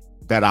get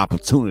that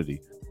opportunity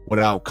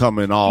without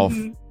coming off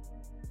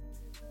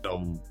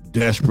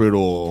desperate,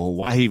 or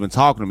why he even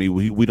talking to me?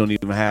 We don't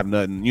even have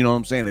nothing,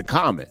 in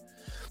common.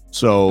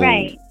 So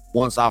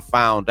once I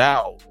found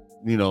out,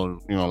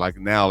 like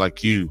now,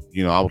 like I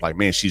was like,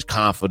 man, she's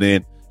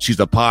confident. She's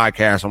a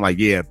podcaster. I'm like,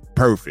 yeah,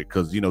 perfect.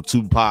 Because, 2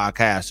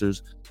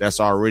 podcasters, that's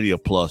already a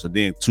plus. And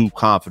then 2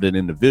 confident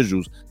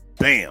individuals,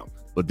 bam.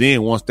 But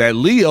then once that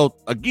Leo,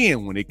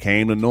 again, when it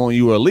came to knowing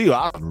you were a Leo,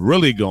 I was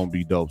really going to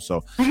be dope.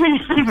 So for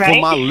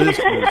my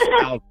listeners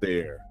out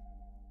there,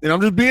 and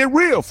I'm just being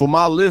real, for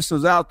my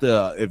listeners out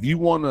there, if you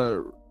want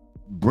to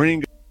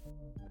bring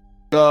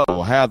up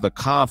or have the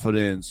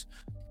confidence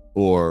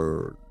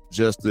or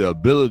just the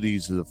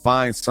abilities to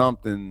find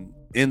something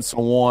in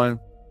someone,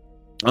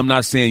 I'm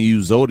not saying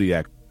use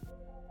zodiac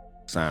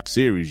sign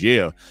series,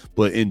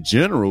 but in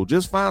general,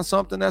 just find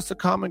something that's a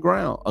common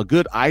ground, a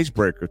good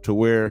icebreaker to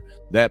where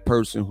that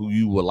person who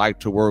you would like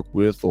to work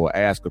with or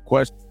ask a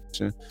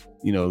question,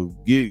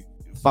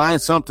 find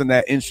something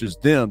that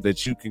interests them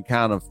that you can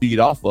kind of feed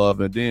off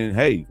of, and then,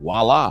 hey,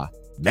 voila,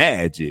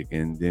 magic.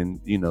 And then,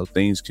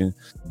 things can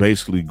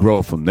basically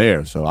grow from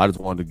there. So I just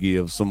wanted to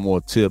give some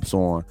more tips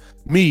on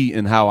me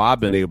and how I've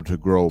been able to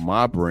grow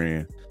my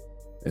brand,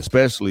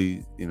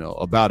 especially,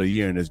 about a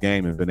year in this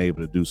game, and been able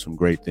to do some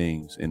great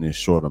things in this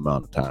short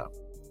amount of time.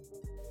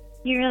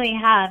 You really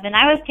have. And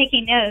I was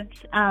taking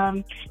notes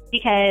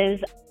because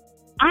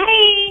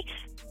I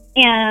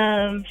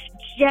am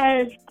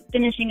just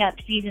finishing up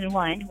season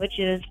 1, which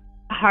is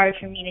hard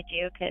for me to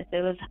do because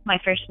it was my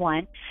first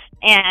one.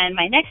 And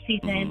my next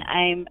season,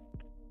 I'm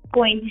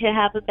going to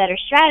have a better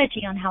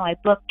strategy on how I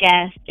book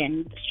guests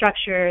and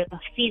structure the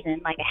season,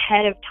 like,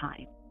 ahead of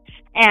time.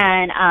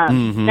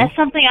 And that's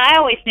something I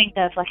always think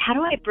of, like, how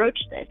do I broach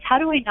this? How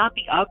do I not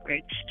be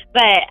awkward?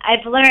 But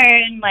I've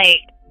learned,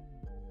 like,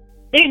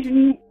 there's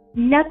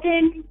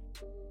nothing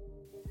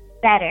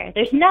better.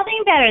 There's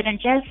nothing better than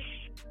just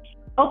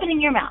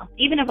opening your mouth.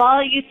 Even if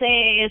all you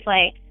say is,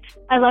 like,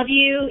 I love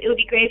you, it would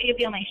be great if you could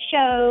be on my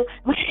show.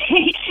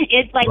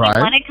 It's like we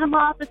want to come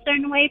off a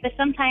certain way, but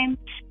sometimes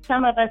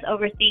some of us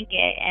overthink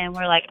it, and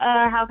we're like,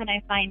 how can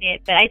I find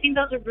it? But I think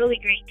those are really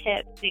great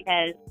tips,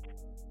 because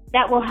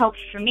that will help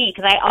for me,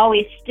 because I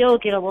always still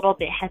get a little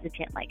bit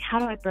hesitant, like, how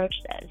do I broach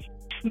this?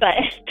 But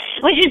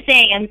what you're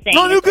saying, I'm saying,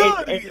 no, you're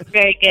good. It's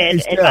very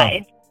good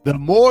advice. The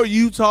more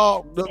you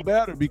talk, the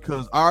better,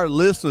 because our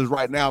listeners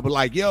right now be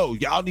like, yo,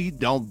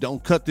 y'all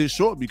don't cut this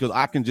short, because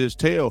I can just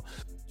tell,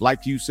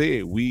 like you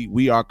said,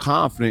 we are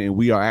confident, and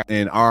we are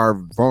in our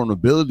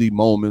vulnerability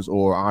moments,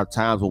 or our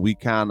times when we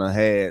kind of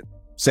had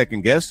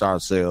second guessed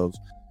ourselves,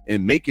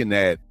 and making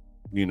that,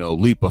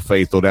 leap of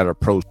faith or that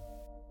approach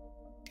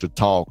to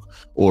talk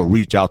or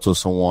reach out to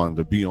someone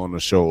to be on the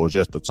show or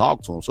just to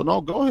talk to them. So no,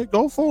 go ahead,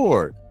 go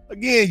forward.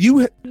 Again,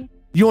 you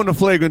on the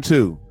flagrant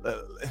too.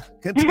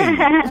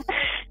 Continue.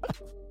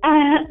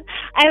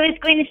 I was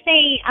going to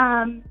say,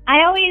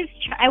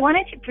 I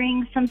wanted to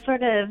bring some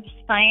sort of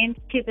science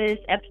to this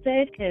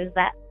episode, because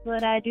that's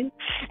what I do.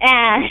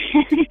 And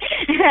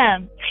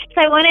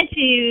so I wanted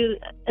to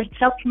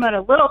self-promote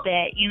a little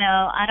bit.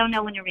 I don't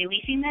know when you're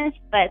releasing this,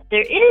 but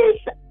there is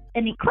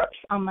an eclipse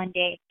on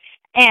Monday.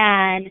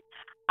 And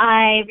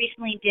I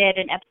recently did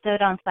an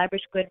episode on Cyber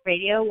Squid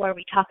Radio where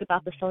we talk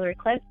about the solar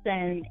eclipse,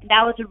 and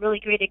that was a really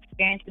great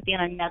experience to be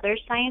on another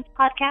science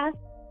podcast.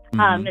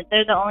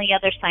 They're the only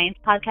other science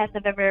podcast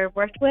I've ever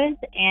worked with,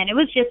 and it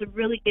was just a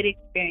really good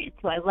experience.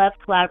 So I love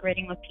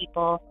collaborating with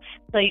people.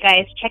 So you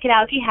guys check it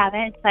out if you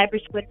haven't.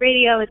 Cyber Squid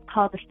Radio is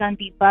called The Sun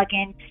Be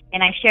Buggin',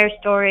 and I share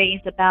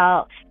stories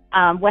about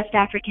West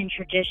African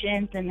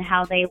traditions and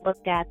how they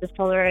looked at the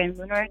solar and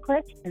lunar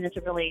eclipse, and it's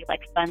a really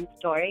fun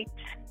story.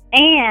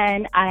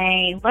 And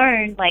I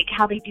learned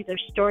how they do their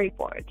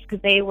storyboards,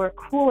 because they were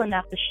cool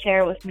enough to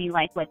share with me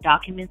what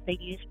documents they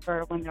use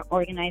for when they're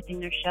organizing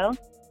their show.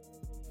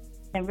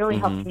 It really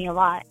helped me a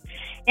lot.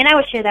 And I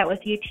would share that with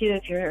you too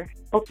if you're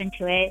open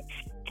to it,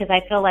 because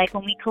I feel like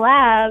when we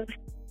collab,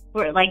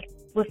 we're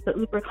with the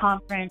Uber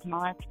conference and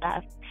all that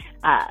stuff,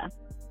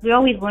 we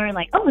always learn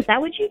oh, is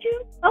that what you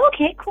do? Oh,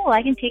 okay, cool.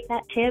 I can take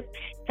that tip.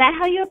 Is that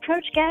how you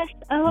approach guests?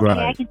 Oh,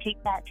 okay, I can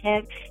take that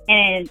tip.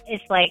 And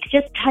it's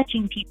just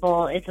touching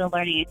people is a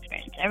learning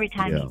experience. Every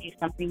time you do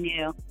something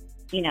new,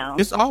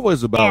 It's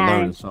always about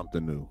learning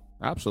something new.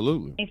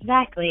 Absolutely.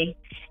 Exactly.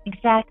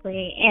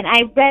 And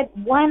I read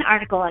one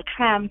article I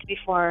crammed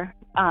before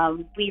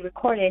we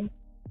recorded,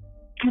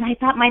 and I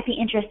thought might be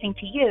interesting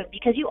to you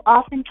because you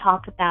often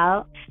talk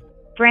about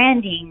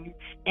branding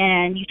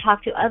and you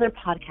talk to other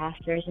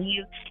podcasters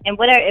and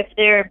whatever, if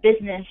they're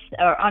business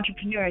or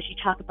entrepreneurs, you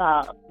talk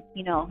about,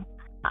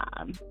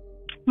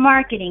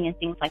 marketing and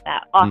things like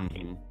that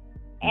often.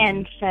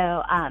 And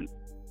so,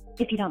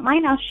 if you don't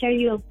mind, I'll share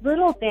you a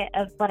little bit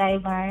of what I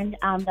learned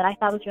that I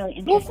thought was really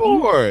interesting. Go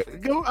for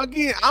it. Go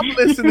again. I'm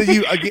listening to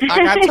you again.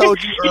 Like I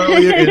told you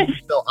earlier, and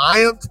so I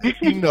am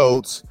taking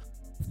notes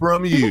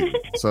from you.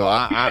 So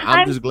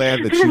I'm just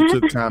glad that you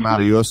took time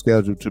out of your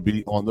schedule to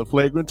be on the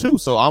Flagrant 2.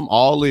 So I'm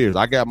all ears.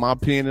 I got my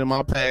pen and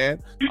my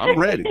pad. I'm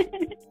ready.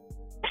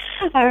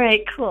 All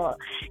right, cool.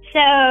 So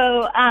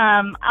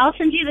I'll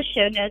send you the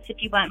show notes if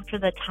you want for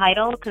the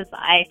title because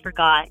I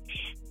forgot.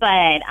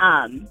 But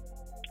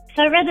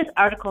so I read this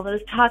article that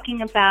was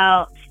talking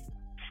about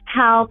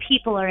how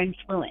people are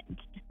influenced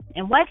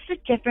and what's the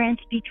difference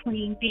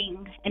between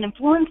being an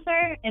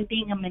influencer and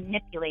being a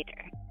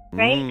manipulator,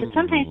 right? Because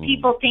sometimes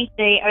people think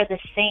they are the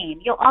same.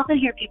 You'll often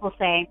hear people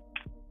say,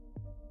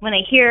 when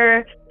they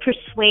hear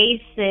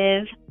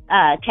persuasive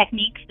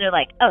techniques, they're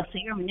like, oh, so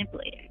you're a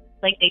manipulator.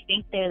 Like they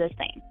think they're the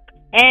same.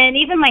 And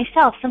even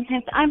myself,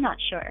 sometimes I'm not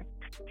sure.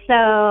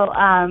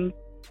 So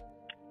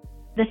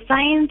the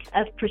science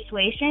of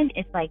persuasion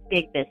is like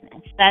big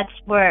business. That's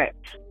where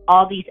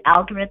all these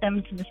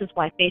algorithms, and this is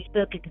why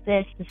Facebook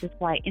exists, this is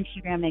why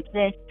Instagram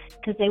exists,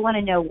 because they want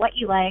to know what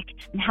you like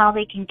and how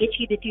they can get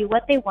you to do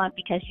what they want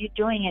because you're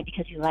doing it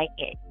because you like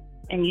it.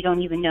 And you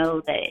don't even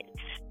know that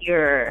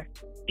you're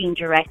being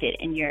directed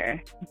in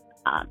your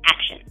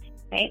actions,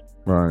 right?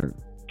 Right.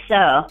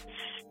 So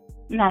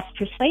that's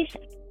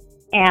persuasion.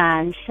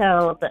 And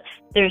so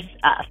there's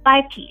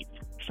 5 keys.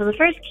 So the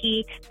first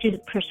key to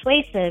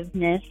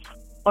persuasiveness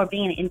or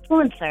being an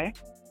influencer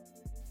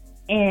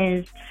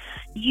is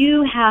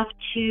you have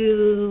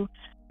to,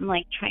 I'm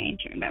like trying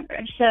to remember.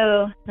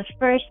 So the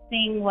first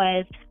thing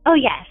was, oh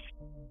yes,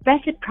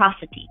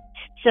 reciprocity.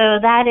 So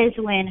that is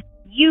when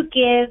you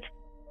give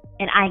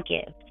and I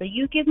give. So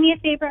you give me a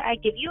favor, I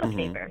give you a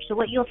favor. So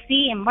what you'll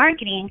see in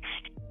marketing,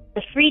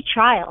 the free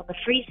trial, the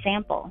free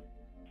sample.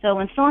 So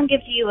when someone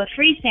gives you a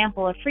free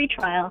sample, a free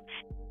trial,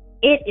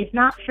 it is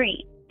not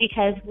free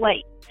because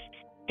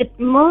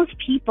most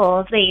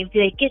people, if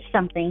they get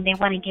something, they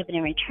want to give it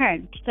in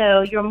return.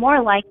 So you're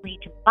more likely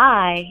to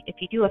buy if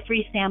you do a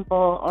free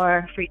sample or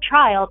a free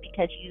trial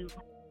because you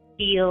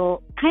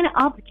feel kind of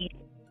obligated.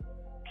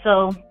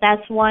 So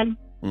that's one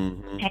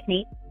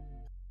technique.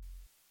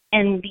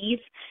 And these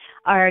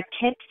are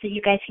tips that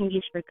you guys can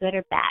use for good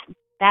or bad.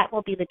 That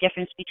will be the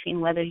difference between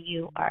whether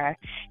you are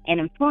an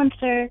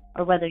influencer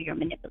or whether you're a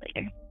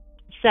manipulator.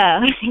 So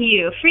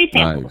you free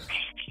sample. Nice.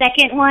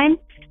 Second one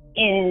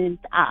is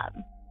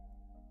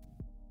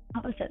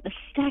what was it? The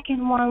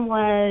second one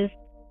was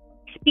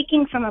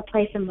speaking from a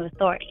place of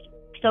authority.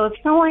 So if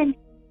someone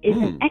is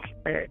an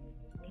expert,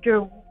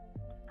 you're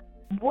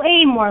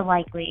way more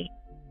likely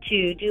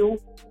to do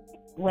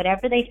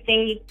whatever they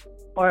say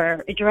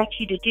or direct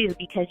you to do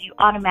because you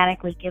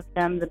automatically give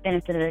them the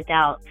benefit of the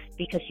doubt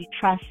because you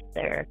trust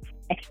their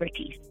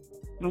expertise.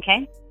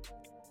 Okay?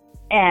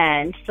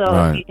 And so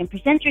if you can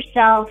present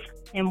yourself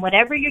and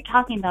whatever you're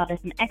talking about as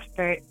an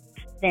expert,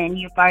 then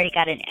you've already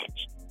got an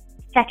edge.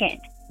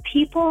 Second,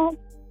 people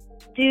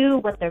do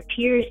what their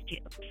peers do.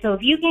 So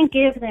if you can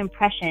give the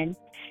impression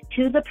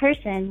to the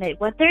person that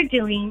what they're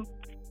doing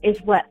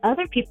is what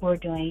other people are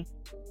doing,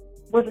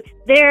 well,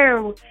 they're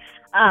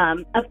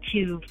up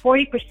to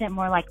 40%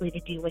 more likely to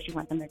do what you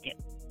want them to do.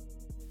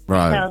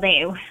 Right. So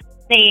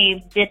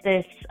they did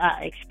this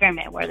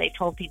experiment where they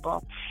told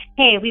people,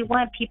 hey, we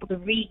want people to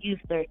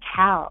reuse their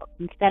towels.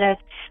 Instead of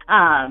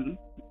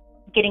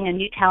getting a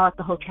new towel at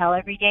the hotel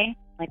every day,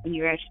 like when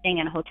you're staying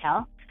in a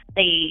hotel,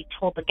 they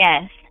told the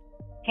guests,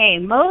 hey,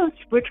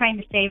 we're trying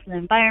to save the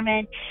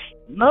environment.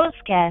 Most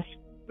guests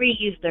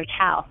reuse their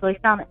towel. So they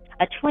found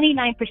a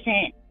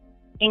 29%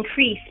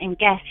 increase in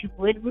guests who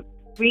would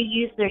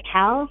reuse their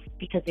towels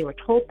because they were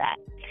told that.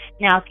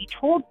 Now, if you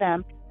told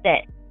them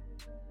that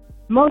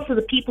most of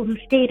the people who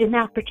stayed in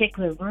that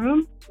particular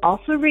room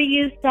also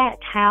reused that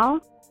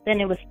towel,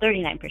 then it was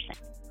 39%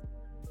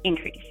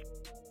 increase.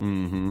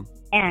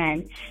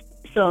 And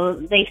so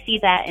they see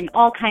that in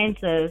all kinds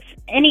of,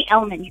 any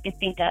element you can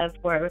think of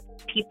where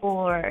people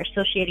are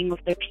associating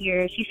with their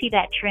peers, you see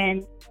that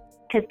trend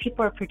because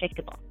people are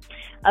predictable.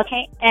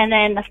 Okay, and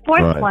then the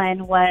fourth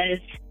one was,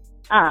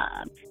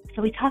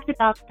 so we talked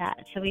about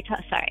that.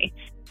 Sorry,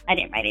 I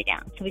didn't write it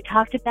down. So we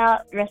talked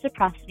about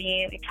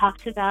reciprocity. We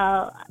talked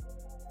about,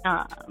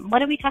 what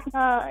did we talk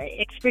about?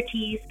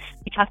 Expertise.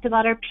 We talked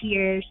about our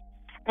peers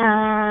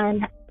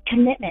and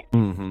commitment.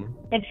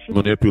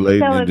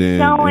 Manipulating and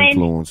then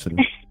influencing.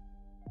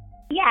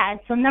 Yeah,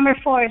 so number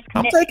 4 is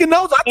commitment. I'm taking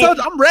notes. I told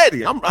you, I'm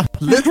ready.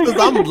 Listeners,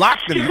 I'm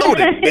locked and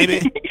loaded,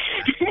 baby.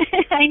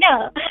 I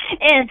know.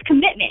 And it's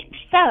commitment.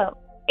 So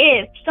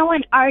if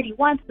someone already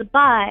wants to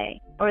buy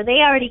or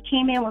they already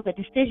came in with a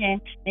decision,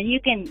 then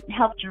you can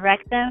help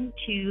direct them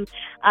to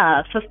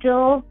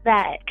fulfill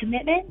that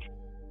commitment.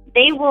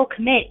 They will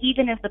commit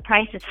even if the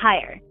price is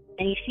higher.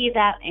 And you see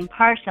that in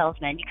car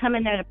salesmen. You come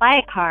in there to buy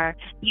a car,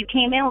 you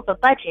came in with a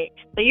budget,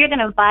 but you're going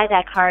to buy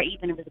that car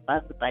even if it's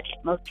above the budget.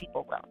 Most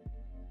people will.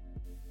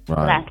 So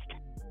Right. that's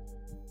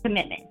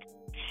commitment.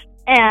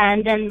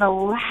 And then the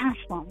last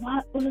one,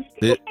 what was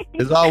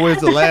It's always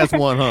the last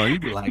one, huh? You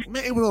be like,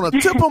 man, it was on the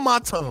tip of my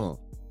tongue.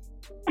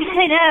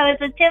 I know,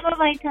 it's the tip of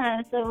my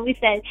tongue. So we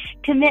said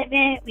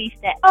commitment. We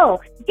said, oh,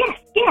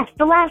 yes,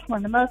 the last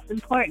one, the most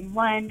important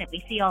one that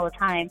we see all the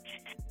time,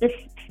 the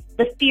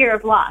fear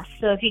of loss.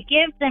 So if you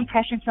give the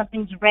impression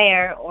something's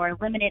rare or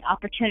limited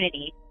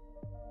opportunity,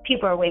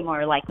 people are way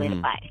more likely to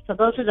buy. So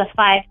those are the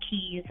 5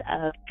 keys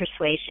of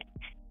persuasion.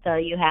 So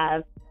you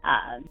have,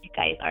 you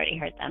guys already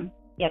heard them.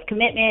 You have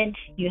commitment,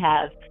 you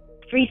have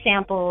free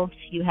samples,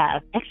 you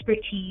have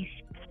expertise,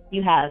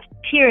 you have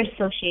peer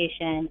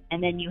association,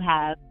 and then you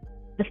have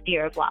the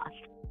fear of loss.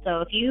 So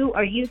if you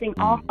are using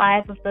all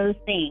 5 of those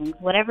things,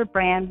 whatever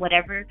brand,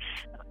 whatever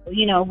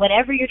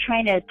you're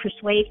trying to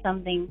persuade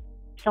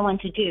someone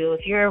to do,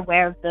 if you're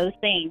aware of those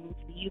things,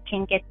 you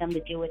can get them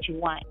to do what you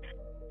want.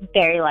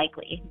 Very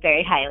likely,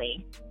 very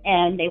highly.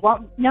 And they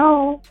won't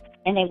know,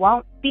 and they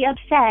won't be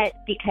upset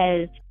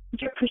because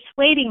you're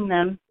persuading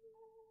them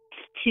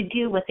to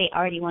do what they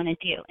already want to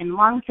do. And as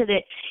long as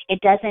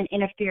it doesn't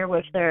interfere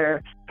with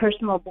their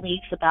personal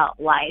beliefs about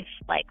life,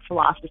 like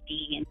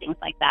philosophy and things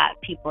like that,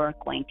 people are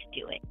going to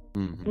do it.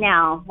 Mm-hmm.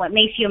 Now, what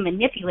makes you a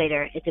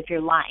manipulator is if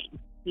you're lying.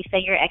 You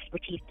say you're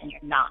expertise and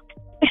you're not.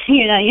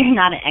 You're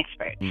not an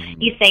expert.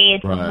 Mm-hmm. You say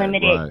it's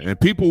limited. Right. And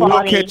people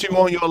quality. will catch you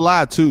on your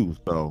lie too.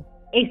 So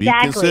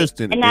Exactly. be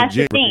consistent And that's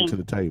the bring thing. to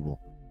the table.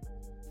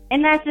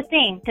 And that's the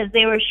thing, because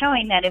they were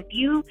showing that if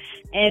you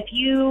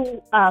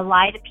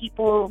lie to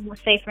people,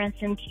 say for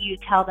instance, you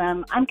tell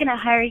them, I'm going to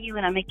hire you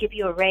and I'm going to give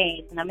you a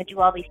raise and I'm going to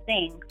do all these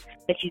things,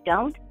 but you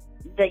don't,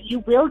 that you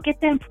will get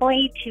the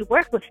employee to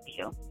work with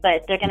you,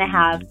 but they're going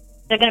to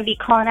they're going to be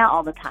calling out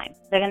all the time.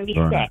 They're going to be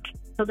sick.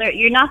 So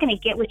you're not going to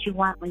get what you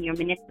want when you're a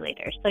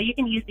manipulator. So you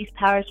can use these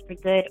powers for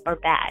good or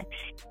bad.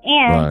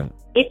 And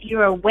if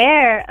you're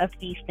aware of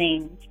these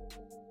things,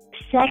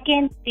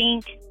 second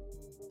think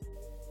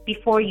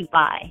before you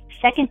buy.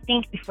 Second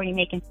think before you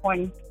make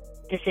important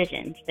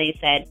decisions. They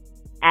said,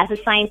 as a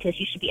scientist,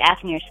 you should be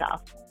asking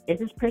yourself, is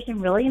this person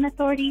really an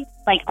authority?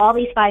 Like all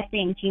these 5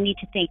 things, you need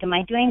to think, am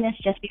I doing this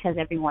just because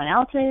everyone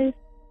else is?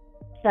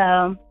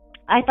 So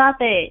I thought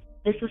that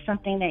this was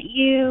something that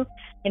you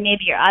and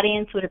maybe your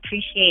audience would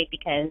appreciate,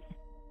 because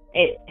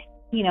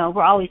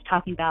we're always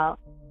talking about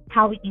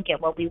how we can get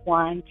what we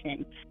want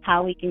and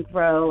how we can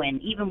grow,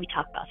 and even we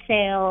talk about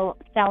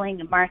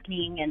selling and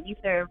marketing, and these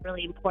are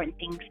really important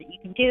things that you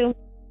can do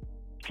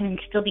and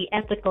still be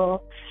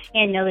ethical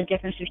and know the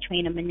difference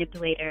between a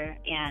manipulator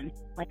and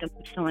like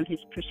someone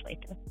who's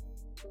persuasive.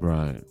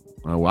 Right.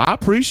 Well, I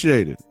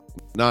appreciate it.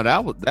 No,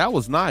 that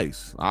was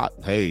nice.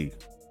 Hey,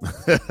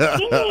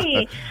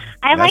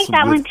 I like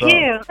that one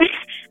too.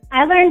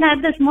 I learned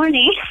that this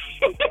morning.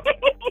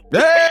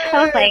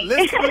 Hey,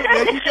 listen,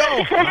 there you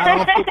go. Right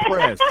off the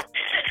press.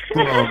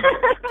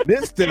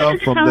 This stuff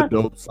from the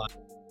dope side.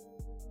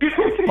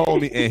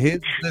 Homie and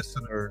his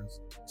listeners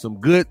some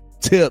good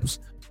tips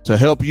to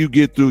help you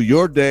get through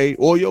your day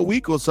or your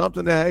week or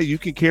something that, hey, you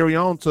can carry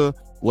on to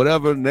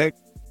whatever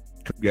next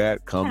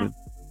got coming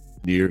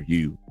near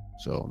you.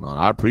 So, no,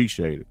 I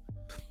appreciate it.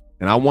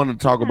 And I want to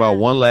talk about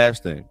one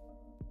last thing.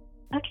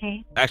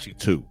 Okay. Actually,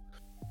 2.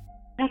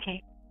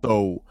 Okay.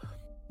 So,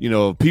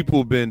 people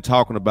have been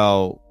talking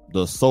about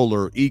the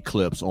solar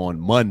eclipse on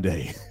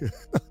Monday.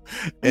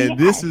 And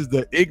this is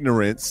the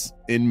ignorance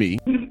in me.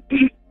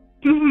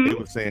 They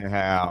were saying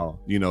how,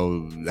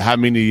 how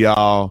many of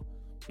y'all,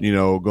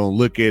 gonna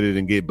look at it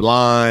and get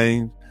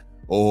blind,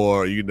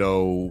 or,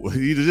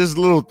 just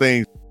little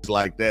things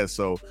like that.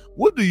 So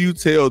what do you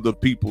tell the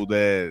people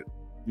that,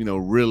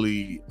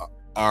 really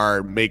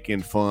are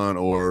making fun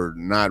or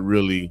not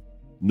really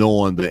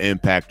knowing the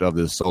impact of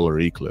this solar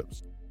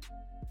eclipse?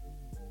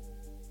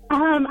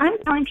 I'm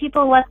telling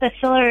people what the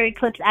solar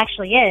eclipse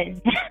actually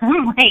is.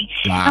 I'm like,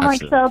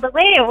 so the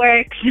way it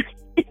works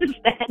is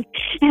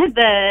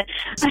that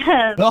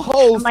the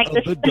host like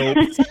of the Dope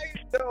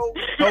Show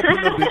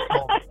helping the big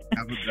homies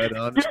have a better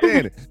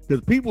understanding.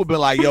 Because people be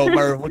like, yo,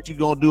 Merv, what you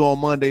gonna do on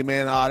Monday,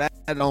 man? Oh,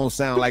 that don't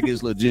sound like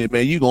it's legit,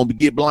 man. You gonna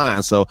get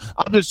blind. So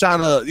I'm just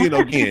trying to,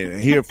 again,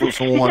 hear from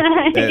someone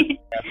that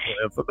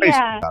has information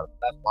about it.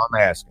 That's why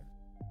I'm asking.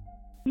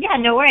 Yeah,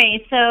 no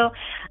worries. So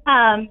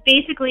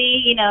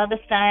basically, the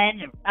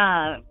sun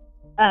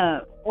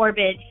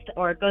orbits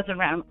or goes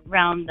around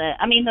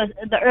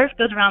the Earth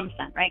goes around the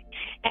sun, right?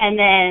 And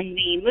then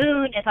the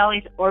moon is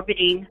always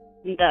orbiting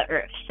the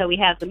Earth. So we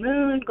have the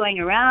moon going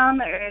around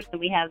the Earth, and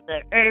we have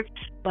the Earth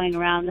going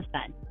around the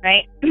sun,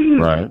 right?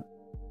 Right.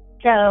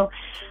 So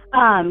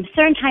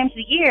certain times of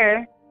the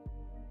year,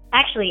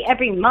 actually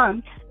every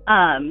month,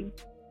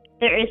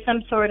 there is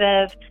some sort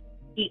of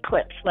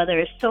eclipse, whether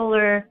it's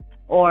solar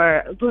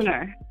or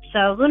lunar.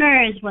 So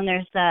lunar is when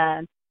there's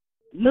a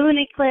moon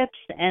eclipse,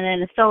 and then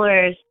the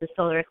solar is the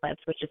solar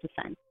eclipse, which is the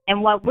sun.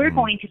 And what we're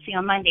going to see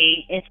on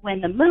Monday is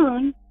when the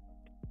moon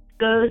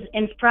goes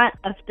in front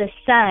of the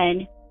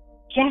sun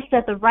just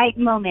at the right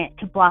moment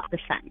to block the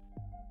sun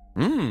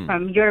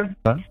from your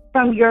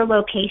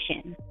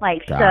location.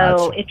 Like, Gotcha.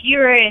 so if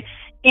you're in,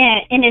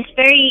 and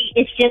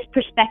it's just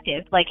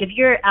perspective. Like, if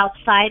you're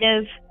outside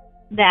of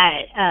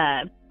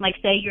that, like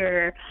say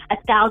you're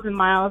 1,000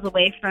 miles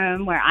away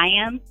from where I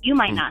am, you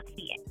might not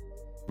see it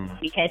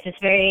because it's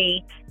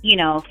very,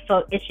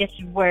 it's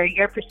just where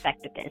your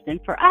perspective is.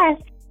 And for us,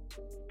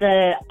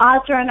 the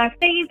odds are in our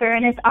favor,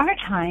 and it's our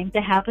time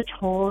to have a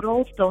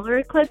total solar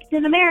eclipse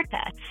in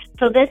America.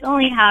 So this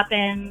only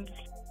happens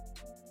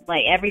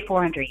like every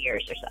 400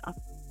 years or so.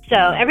 So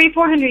every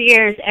 400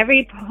 years,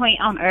 every point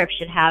on Earth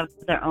should have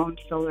their own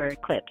solar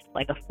eclipse,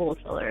 like a full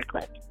solar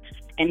eclipse.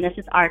 And this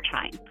is our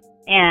time.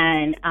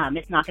 And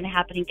it's not going to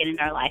happen again in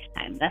our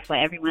lifetime. That's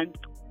why everyone's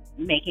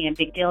making a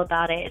big deal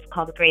about it. It's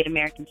called the Great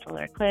American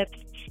Solar Eclipse.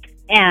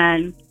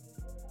 And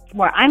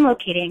where I'm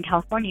located in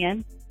California,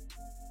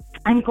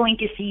 I'm going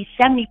to see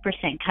 70%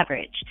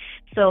 coverage.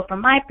 So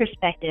from my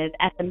perspective,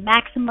 at the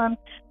maximum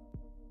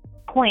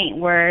point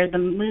where the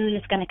moon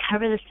is going to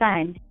cover the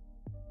sun,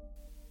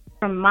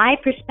 from my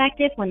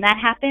perspective, when that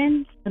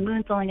happens, the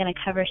moon's only going to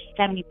cover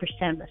 70%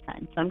 of the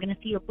sun. So I'm going to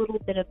see a little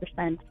bit of the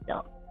sun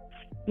still.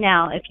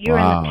 Now, if you're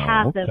in the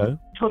path of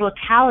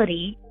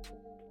totality,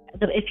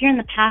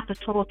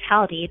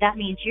 that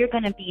means you're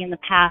going to be in the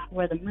path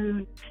where the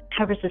moon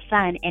covers the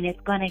sun, and it's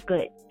going to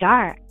get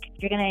dark.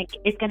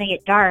 It's going to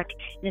get dark,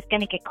 and it's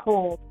going to get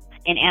cold,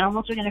 and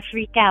animals are going to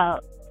freak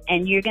out,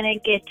 and you're going to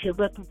get to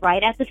look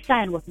right at the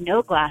sun with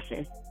no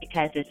glasses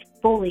because it's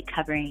fully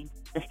covering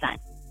the sun.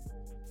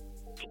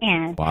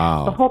 And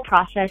the whole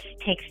process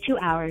takes 2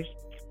 hours,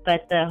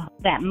 but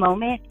that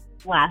moment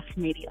lasts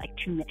maybe like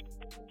 2 minutes.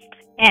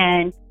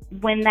 And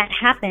when that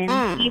happens,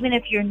 even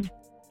if you're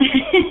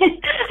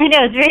I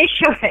know, it's very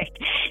short.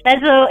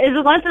 It's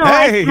a once in a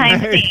lifetime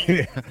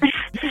thing.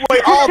 You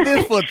wait all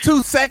this for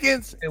 2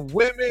 seconds, and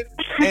women,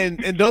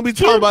 and don't be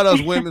talking about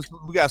us women.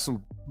 We got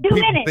some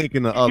people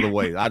thinking the other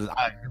way. I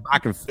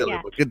can feel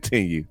it, but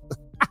continue.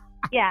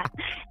 Yeah.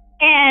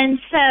 And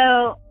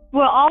so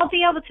we'll all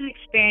be able to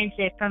experience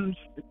it from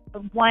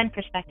one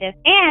perspective.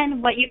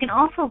 And what you can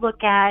also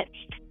look at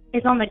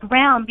is on the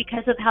ground,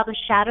 because of how the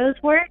shadows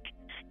work,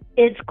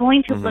 it's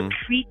going to look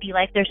creepy,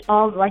 like there's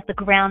like the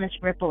ground is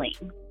rippling.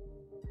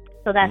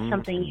 So that's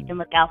something you can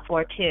look out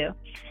for too.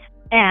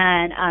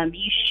 And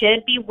you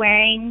should be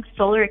wearing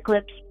solar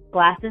eclipse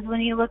glasses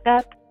when you look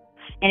up.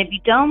 And if you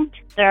don't,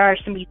 there are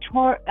some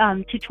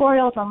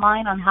tutorials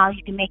online on how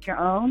you can make your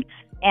own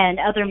and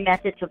other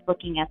methods of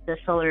looking at the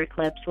solar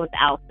eclipse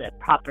without the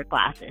proper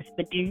glasses.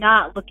 But do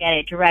not look at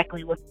it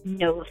directly with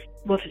nothing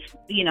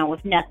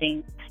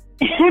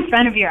in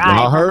front of your eyes.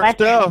 I heard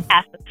stuff.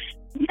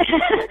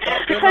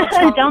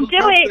 Don't do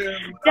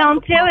it.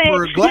 Don't do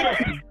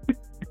it.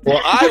 Well,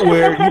 I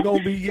wear, you're going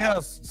to be,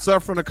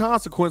 suffering the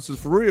consequences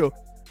for real.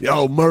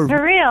 Yo, Murphy.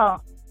 For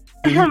real.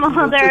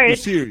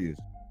 There's serious.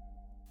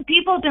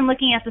 People have been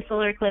looking at the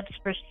solar eclipse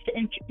for,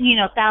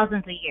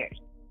 thousands of years.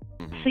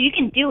 So you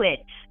can do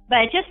it.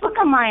 But just look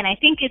online. I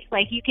think it's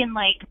like you can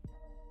like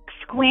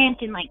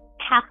squint and like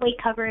halfway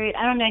cover it.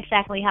 I don't know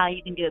exactly how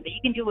you can do it, but you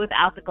can do it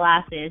without the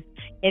glasses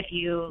if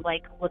you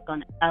like look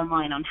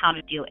online on how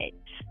to do it.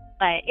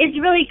 But it's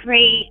really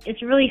great.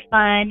 It's really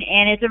fun,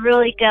 and it's a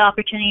really good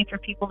opportunity for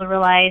people to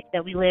realize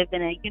that we live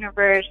in a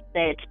universe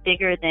that's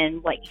bigger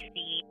than what you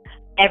see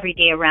every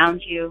day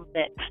around you,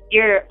 that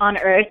you're on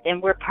Earth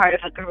and we're part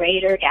of a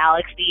greater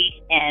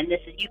galaxy, and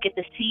you get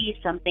to see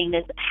something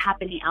that's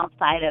happening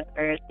outside of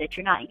Earth that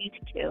you're not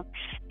used to.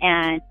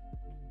 And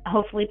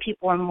hopefully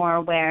people are more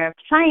aware of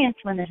science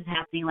when this is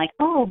happening, like,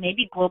 oh,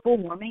 maybe global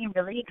warming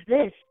really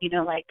exists,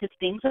 because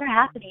things are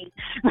happening.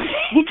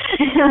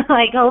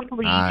 Like,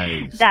 hopefully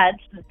that's...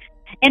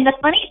 And the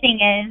funny thing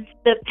is,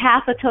 the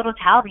path of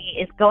totality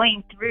is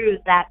going through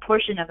that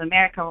portion of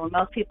America where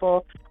most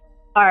people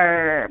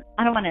are,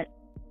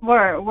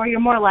 where you're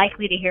more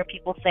likely to hear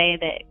people say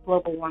that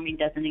global warming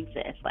doesn't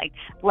exist, like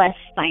less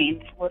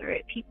science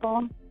literate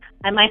people.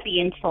 I might be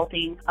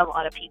insulting a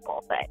lot of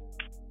people, but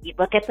you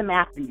look at the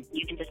map and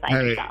you can decide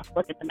yourself.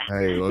 Look at the map.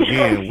 Hey,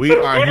 again, we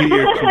are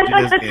here to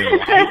just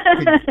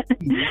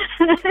enlighten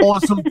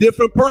on some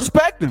different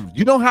perspectives.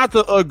 You don't have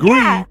to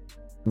agree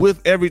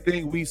with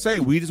everything we say.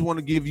 We just want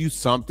to give you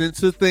something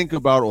to think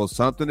about or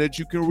something that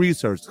you can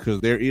research, because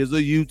there is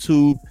a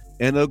YouTube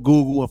and a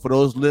Google, and for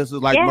those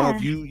listeners like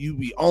Murph, you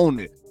be on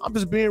it. I'm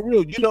just being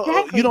real. You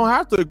don't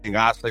have to agree.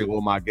 I say,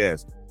 well, my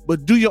guess,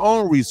 but do your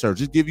own research.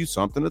 Just give you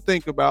something to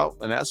think about,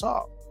 and that's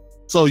all.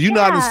 So you're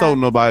not insulting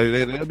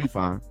nobody. They'll be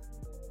fine.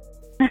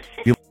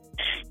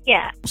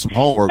 Some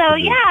homework. So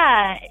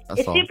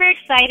it's super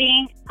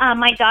exciting.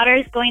 My daughter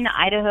is going to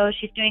Idaho.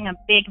 She's doing a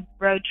big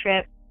road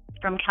trip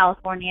from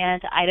California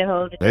to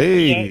Idaho to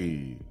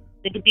be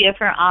with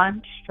her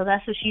aunt. So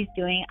that's what she's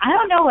doing. I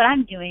don't know what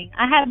I'm doing.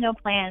 I have no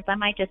plans. I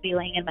might just be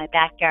laying in my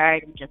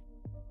backyard and just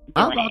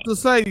I'm doing about it. to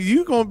say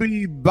you gonna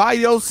be by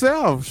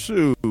yourself,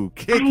 shoot, I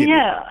kicking it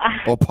know.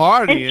 or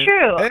partying. It's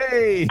true.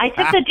 Hey, I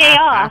took the day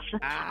off.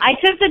 I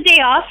took the day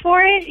off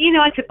for it. You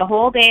know, I took the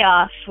whole day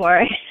off for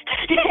it.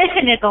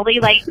 And it's only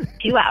like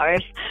 2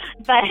 hours.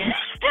 But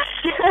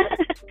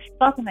it's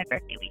also my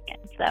birthday weekend.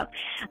 So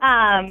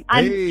I'm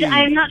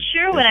not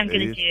sure what I'm going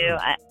to do.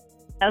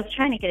 I was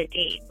trying to get a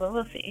date, but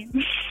we'll see.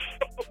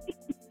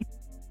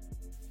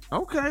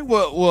 Okay,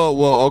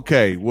 well,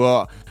 okay,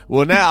 well.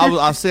 Now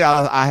I say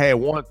I had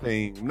one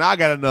thing. Now I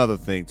got another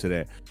thing to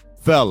that,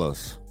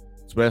 fellas,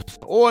 especially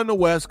or in the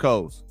West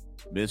Coast.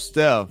 Miss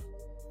Steph,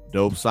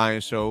 Dope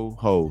Science Show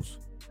host,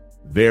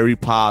 very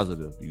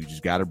positive. You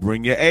just got to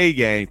bring your A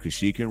game because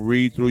she can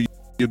read through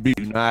your beat.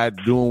 You're not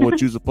doing what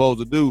you're supposed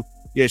to do.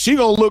 Yeah, she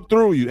gonna look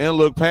through you and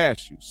look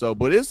past you. So,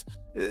 but it's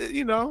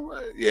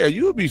yeah,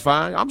 you'll be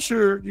fine. I'm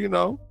sure. Yeah,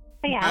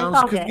 it's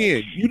all good.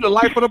 Again, you the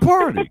life of the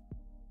party.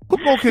 Who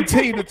gonna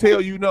continue to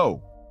tell you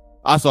no?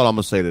 That's all I'm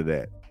gonna say to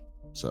that.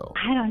 So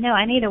I don't know.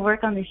 I need to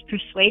work on these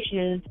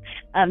persuasive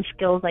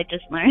skills I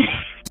just learned.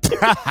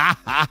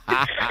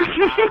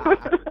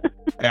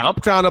 Hey, I'm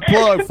trying to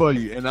plug for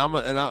you, and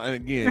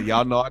again,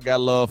 y'all know I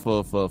got love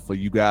for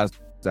you guys,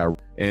 and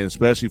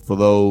especially for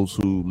those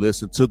who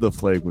listen to the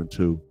Flagrant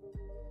 2.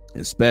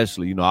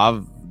 Especially,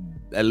 I've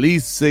at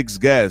least 6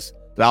 guests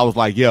that I was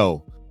like,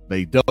 yo,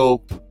 they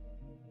dope.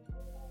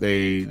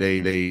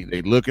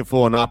 They looking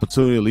for an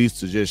opportunity at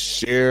least to just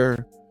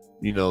share,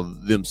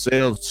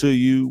 themselves to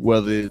you,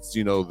 whether it's,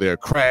 their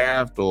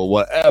craft or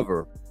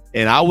whatever.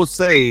 And I would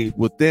say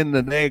within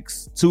the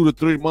next 2 to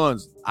 3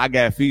 months, I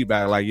got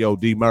feedback like, yo,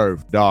 D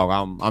Murph,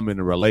 dog, I'm in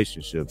a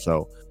relationship.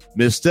 So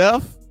Miss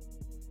Steph,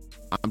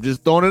 I'm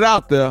just throwing it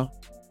out there.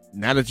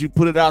 Now that you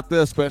put it out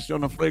there, especially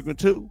on the Flagrant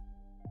 2,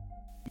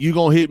 you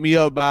gonna hit me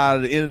up by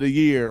the end of the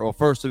year or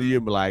first of the year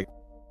and be like,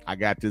 I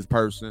got this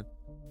person.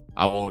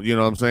 I won't, you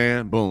know what I'm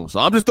saying? Boom. So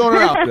I'm just throwing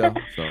it out there.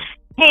 So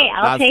hey,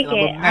 I'll take I'm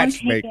it. a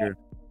matchmaker.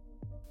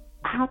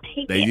 I'll take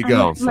it. There you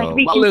go. So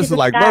my listeners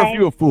like, Murph,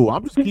 you a fool.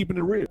 I'm just keeping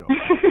it real.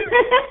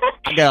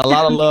 I got a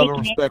lot of love and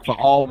respect for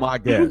all my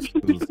guests.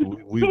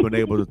 We've been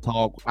able to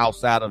talk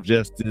outside of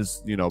just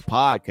this,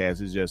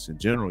 podcast. It's just in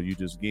general.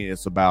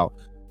 It's about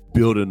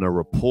building a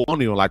rapport. I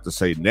don't even like to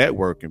say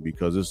networking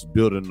because it's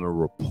building a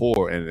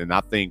rapport. And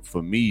I think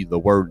for me, the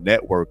word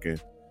networking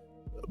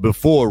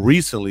before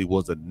recently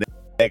was a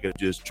negative,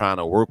 just trying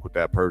to work with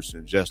that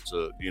person just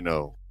to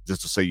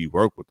say you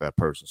work with that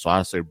person. So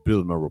I say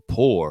building a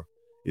rapport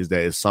is that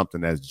it's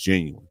something that's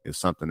genuine. It's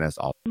something that's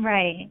all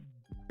right.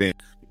 Then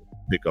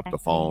pick up the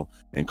phone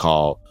and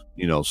call,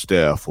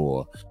 Steph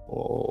or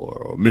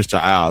Mr.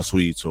 Al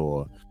Sweets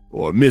or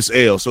Miss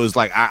L. So it's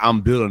like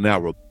I'm building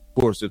that rapport. Of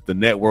course, if the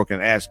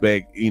networking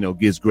aspect,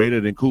 gets greater,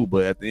 than cool.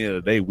 But at the end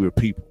of the day, we're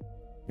people,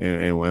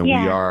 and when we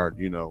are,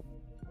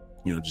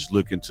 just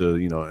looking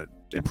to,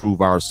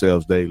 improve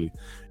ourselves daily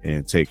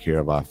and take care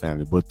of our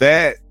family. But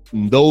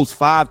those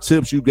 5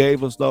 tips you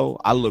gave us, though,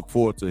 I look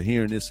forward to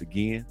hearing this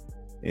again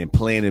and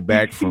playing it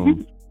back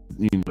from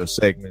a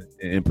segment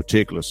in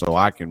particular, so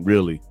I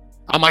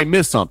might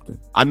miss something.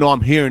 I know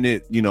I'm hearing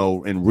it,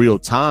 in real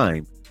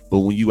time, but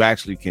when you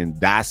actually can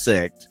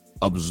dissect,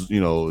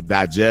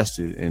 digest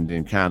it, and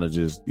then kind of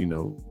just,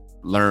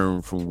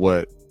 learn from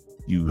what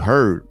you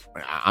heard,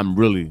 I'm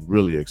really,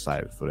 really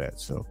excited for that.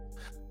 So,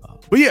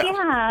 but yeah,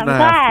 I'm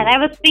glad. I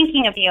was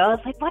thinking of you. I was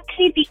like, what could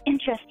he be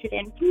interested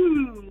in?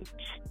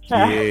 So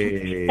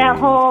that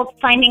whole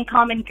finding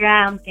common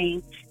ground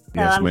thing.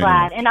 So yes, I'm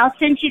glad. And I'll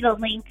send you the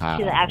link to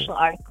the actual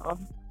article.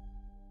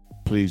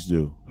 Please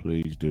do.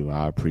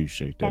 I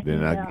appreciate that.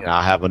 Then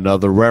I have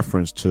another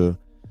reference to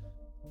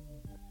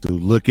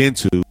look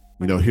into,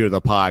 hear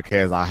the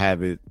podcast. I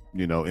have it,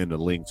 in the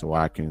link so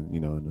I can,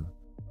 in a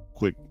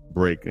quick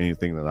break,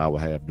 anything that I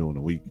would have during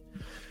the week.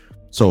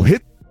 So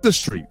Hit the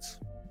Streets.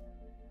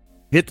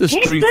 Hit the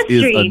Streets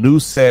is a new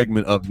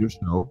segment of your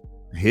show.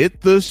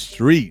 Hit the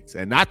streets,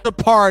 and not the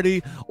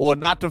party or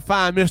not to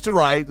find Mr.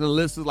 Right. The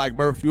list is like,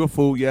 Murph, you a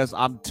fool. Yes,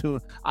 I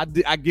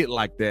get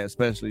like that,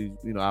 especially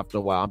after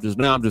a while. I'm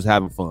just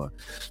having fun.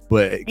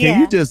 But can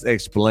you just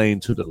explain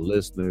to the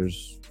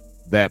listeners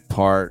that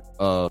part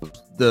of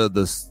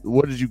the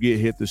where did you get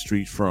Hit the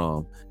Streets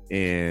from,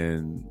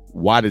 and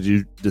why did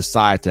you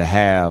decide to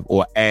have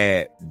or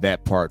add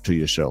that part to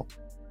your show?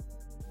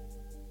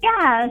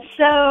 Yeah,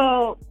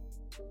 so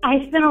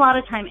I spend a lot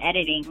of time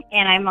editing,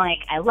 and I'm like,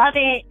 I love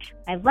it,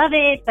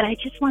 but I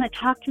just want to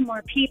talk to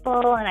more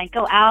people, and I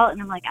go out,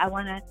 and I'm like, I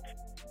want to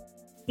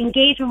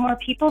engage with more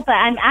people, but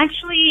I'm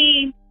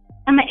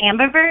an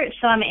ambivert,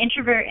 so I'm an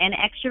introvert and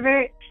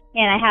extrovert,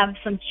 and I have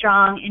some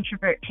strong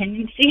introvert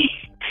tendencies,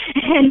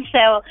 and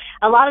so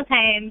a lot of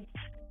times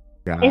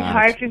it's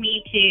hard for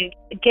me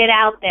to get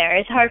out there.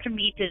 It's hard for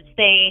me to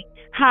say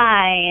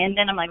hi, and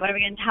then I'm like, what are we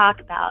going to talk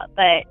about?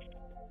 But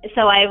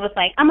so I was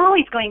like, I'm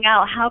always going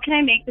out. How can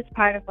I make this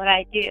part of what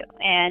I do?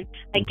 And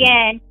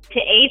again, to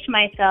age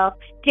myself,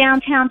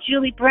 downtown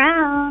Julie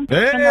Brown from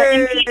the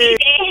MTV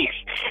days.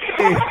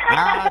 Julie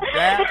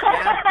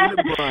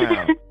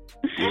Brown.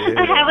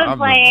 Yeah, I was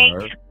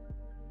like,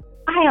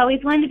 I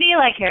always wanted to be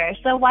like her.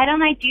 So why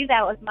don't I do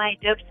that with my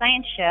Dope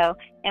Science show?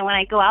 And when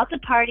I go out to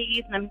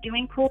parties and I'm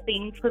doing cool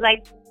things, because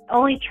I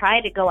only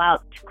try to go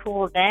out to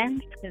cool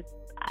events, because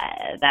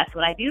that's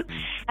what I do.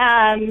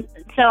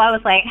 So I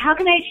was like, how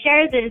can I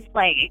share this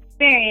like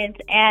experience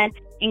and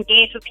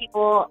engage with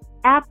people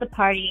at the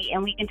party,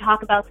 and we can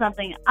talk about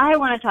something I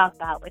want to talk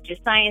about, which is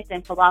science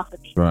and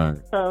philosophy. Right.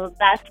 So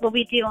that's what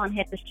we do on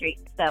Hit the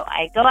Streets. So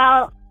I go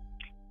out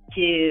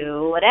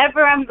to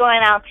whatever I'm going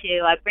out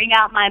to. I bring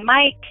out my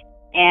mic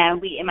and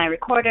my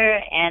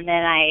recorder, and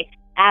then I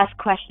ask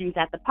questions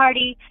at the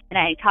party, and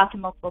I talk to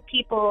multiple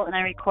people, and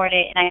I record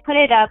it, and I put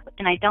it up,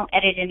 and I don't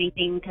edit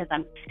anything because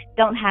I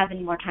don't have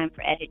any more time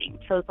for editing.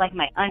 So it's like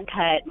my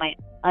uncut, my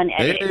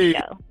unedited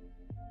show.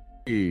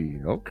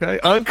 Okay,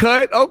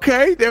 uncut.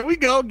 Okay, there we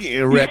go.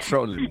 Getting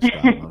retro.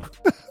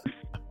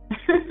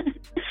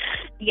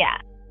 Yeah,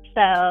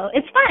 so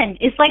it's fun.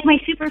 It's like my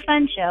super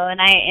fun show,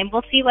 and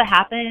we'll see what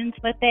happens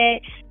with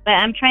it. But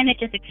I'm trying to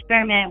just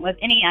experiment with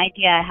any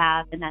idea I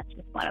have, and that's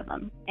just one of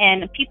them.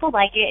 And people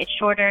like it. It's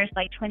shorter. It's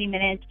like 20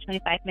 minutes,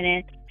 25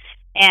 minutes,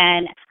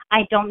 and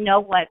I don't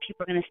know what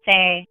people are going to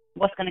say,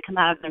 what's going to come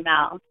out of their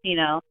mouths,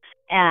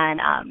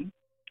 and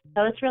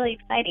so it's really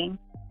exciting.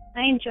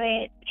 I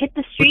enjoy it. Hit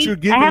the streets. But you're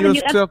giving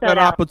yourself that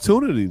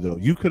opportunity, though.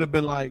 You could have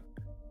been like,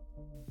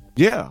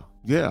 yeah.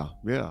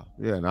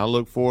 And I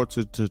look forward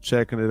to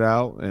checking it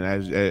out. And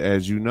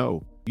as you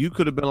know, you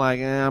could have been like,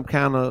 I'm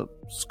kind of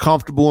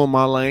comfortable in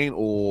my lane.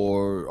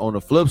 Or on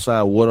the flip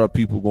side, what are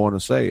people going to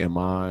say? Am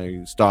I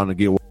starting to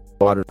get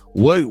water?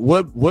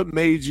 What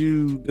made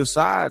you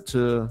decide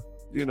to,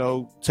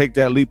 take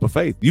that leap of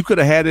faith? You could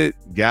have had it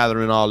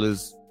gathering all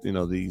this,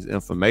 these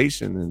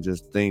information and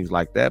just things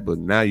like that. But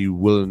now you're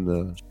willing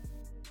to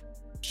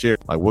share.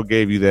 Like, what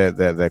gave you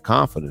that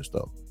confidence,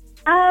 though?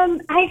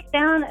 I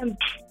found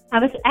I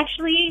was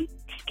actually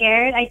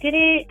scared. I did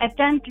it. I've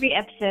done 3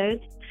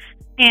 episodes,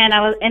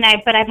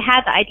 but I've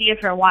had the idea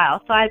for a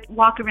while. So I'd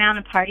walk around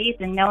at parties,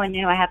 and no one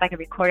knew I had like a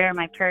recorder in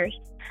my purse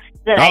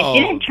that I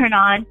didn't turn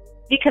on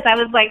because I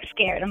was like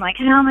scared. I'm like,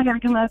 how am I going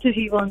to come up to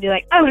people and be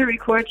like, I want to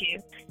record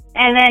you?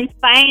 And then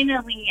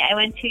finally, I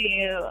went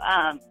to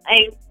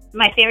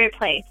my favorite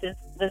place is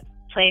this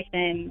place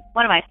in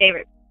one of my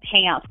favorite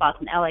hangout spots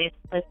in LA. It's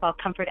a place called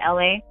Comfort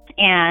LA,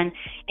 and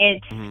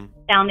it's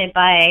founded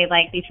by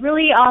like these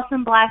really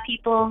awesome Black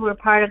people who are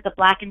part of the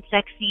Black and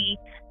Sexy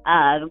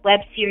web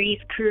series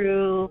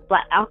crew,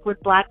 Awkward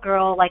Black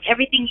Girl, like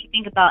everything you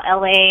think about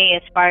LA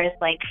as far as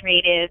like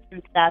creatives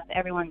and stuff.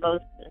 Everyone goes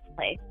to this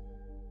place,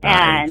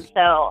 and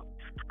so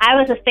I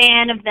was a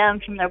fan of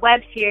them from their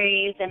web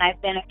series, and I've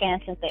been a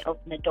fan since they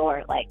opened the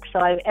door.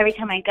 Every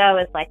time I go,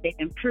 it's like they've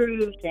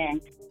improved,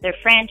 and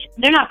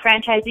they're not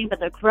franchising, but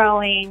they're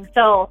growing.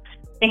 So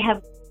they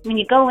have, when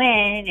you go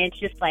in, it's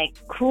just like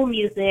cool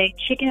music,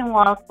 chicken and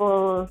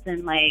waffles,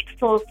 and like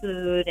soul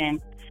food,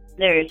 and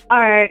there's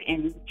art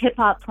and hip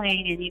hop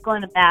playing, and you go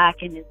in the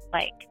back, and it's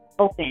like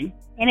open,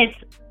 and it's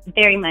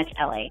very much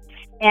LA.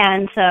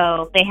 And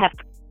so they have,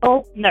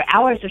 their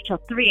hours are till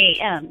 3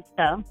 a.m.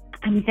 So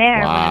I'm there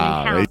when I'm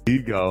in town. There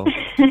you go.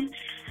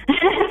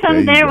 So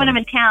I'm there when I'm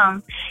in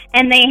town.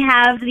 And they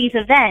have these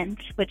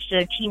events, which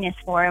they're genius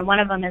for, and one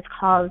of them is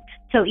called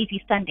So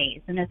Easy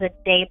Sundays, and it's a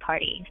day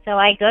party. So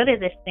I go to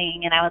this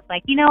thing, and I was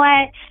like, you know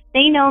what?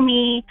 They know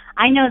me.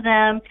 I know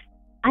them.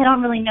 I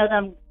don't really know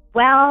them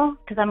well,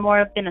 because I'm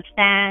more been a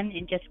fan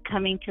and just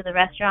coming to the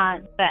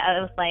restaurant. But I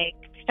was like,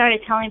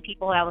 started telling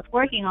people what I was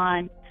working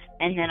on,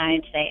 and then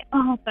I'd say,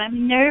 oh, but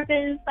I'm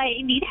nervous.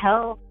 I need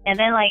help. And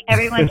then, like,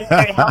 everyone just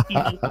started helping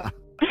me.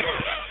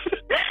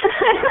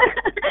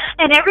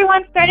 And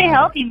everyone started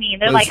helping me.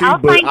 They're like, I'll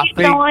find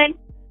you someone.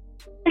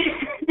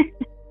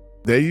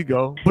 There you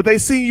go. But they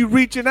see you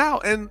reaching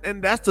out, and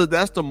that's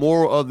the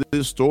moral of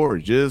this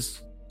story.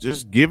 Just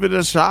give it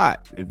a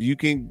shot. If you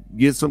can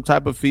get some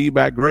type of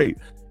feedback, great.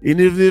 And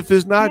if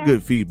it's not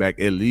good feedback,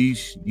 at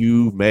least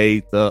you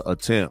made the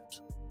attempt.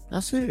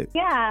 That's it.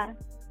 Yeah.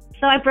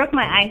 So I broke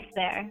my ice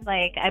there.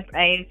 Like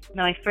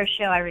my first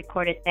show I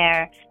recorded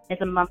there is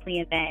a monthly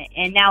event,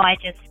 and now I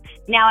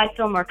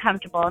feel more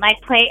comfortable. And I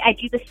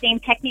do the same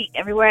technique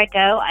everywhere I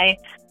go.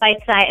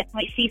 If I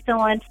see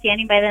someone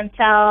standing by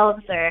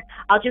themselves, or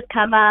I'll just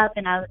come up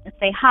and I'll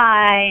say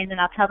hi, and then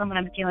I'll tell them what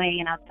I'm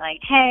doing, and I'll be like,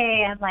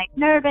 hey, I'm like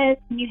nervous.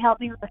 Can you help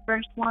me with the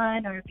first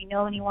one, or if you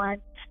know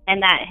anyone?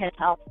 And that has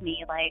helped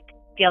me like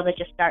be able to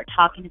just start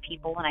talking to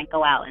people when I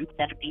go out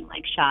instead of being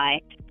like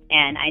shy.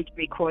 And I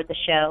record the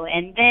show,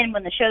 and then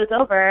when the show's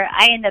over,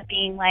 I end up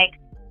being like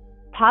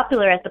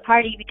popular at the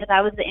party because I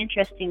was the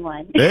interesting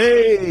one.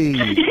 Hey,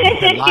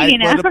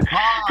 life of the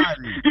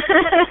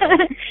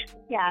party.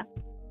 Yeah,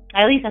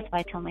 at least that's what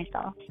I tell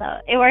myself. So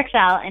it works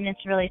out, and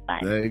it's really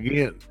fun.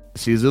 Again,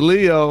 she's a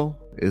Leo.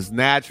 It's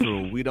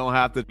natural. We don't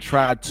have to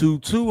try too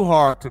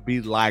hard to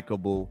be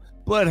likable.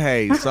 But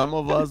hey, some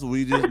of us,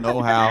 we just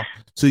know how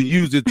to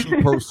use it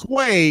to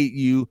persuade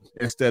you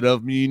instead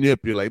of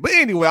manipulate. But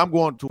anyway, I'm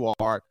going to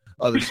our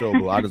other show,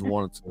 but I just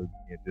wanted to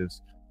get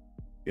this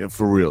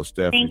for real,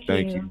 Stephanie.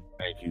 Thank you.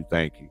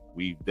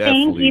 We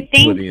definitely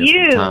put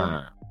in some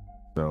time.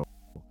 So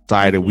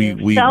excited.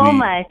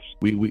 Much.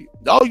 We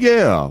oh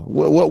yeah.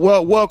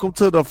 Well, welcome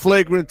to the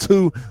Flagrant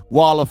 2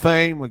 Wall of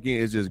Fame.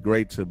 Again, it's just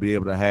great to be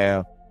able to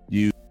have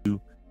you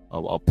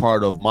a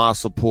part of my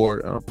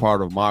support and a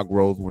part of my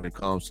growth when it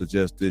comes to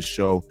just this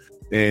show.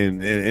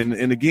 And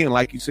again,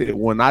 like you said,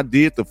 when I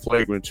did the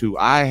Flagrant 2,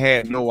 I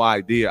had no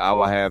idea I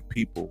would have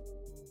people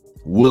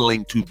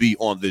willing to be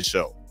on this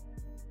show.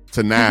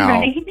 To now,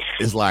 right?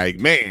 It's like,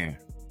 man,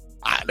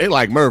 they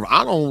like, Merv,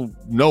 I don't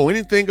know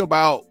anything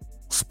about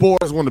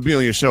sports. Want to be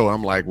on your show?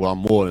 I'm like, well, I'm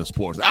more than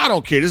sports. I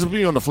don't care. This will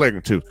be on the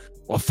Flagrant 2.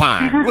 Well,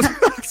 fine.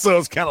 So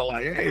it's kind of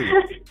like, hey,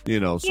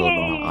 So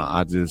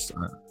I just,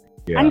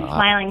 I'm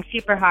smiling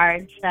super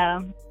hard.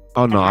 So.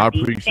 Oh no, I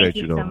appreciate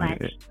you though. So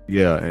much.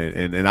 Yeah,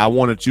 and I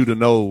wanted you to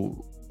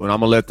know, and I'm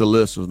gonna let the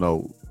listeners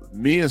know,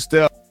 me and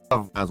Steph,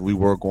 as we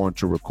were going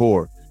to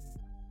record,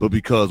 but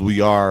because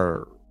we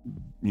are,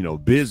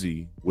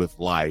 busy with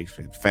life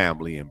and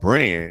family and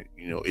brand,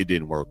 it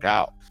didn't work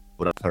out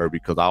with her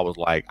because I was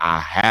like, I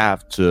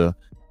have to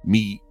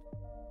meet,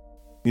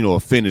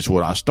 finish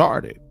what I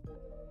started,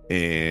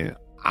 and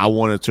I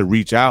wanted to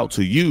reach out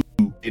to you.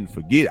 Didn't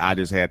forget, I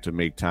just had to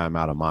make time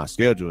out of my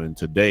schedule, and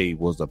today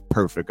was the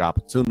perfect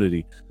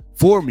opportunity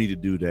for me to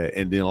do that.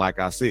 And then, like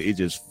I said, it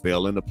just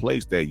fell into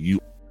place that you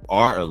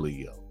are a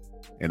Leo,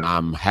 and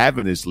I'm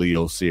having this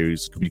Leo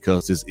series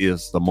because this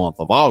is the month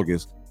of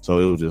August. So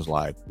it was just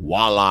like,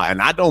 voila.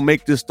 And I don't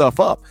make this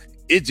stuff up.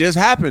 It just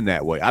happened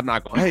that way. I'm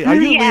not going, hey, are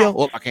you Leo?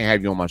 Well, I can't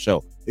have you on my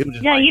show. It was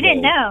just no, you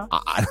didn't know.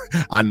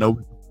 I know.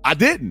 I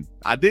didn't.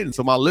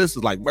 So my list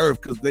is like,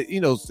 Merv, because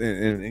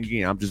and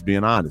again, I'm just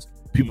being honest.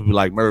 People be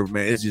like, Merv,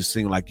 man, it just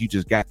seemed like you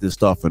just got this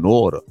stuff in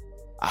order.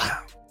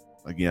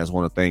 Again, I just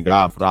want to thank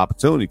God for the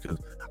opportunity because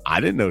I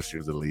didn't know she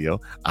was a Leo.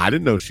 I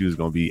didn't know she was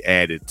going to be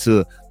added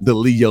to the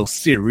Leo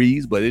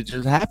series, but it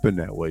just happened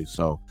that way.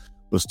 So,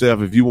 but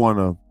Steph, if you want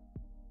to,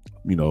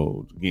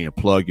 again,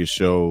 plug your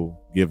show,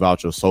 give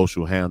out your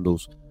social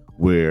handles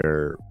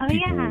where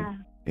people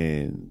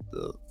and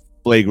the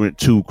Flagrant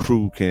 2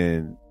 crew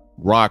can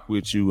rock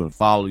with you and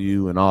follow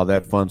you and all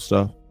that fun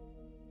stuff.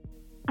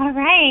 All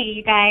right,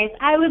 you guys.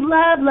 I would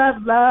love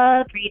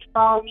for you to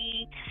follow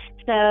me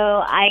so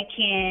I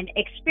can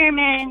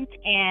experiment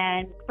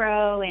and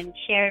grow and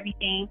share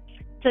everything.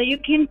 So you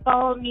can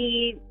follow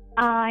me.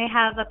 I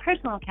have a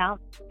personal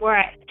account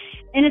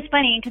and it's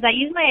funny because I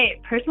use my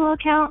personal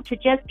account to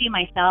just be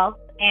myself,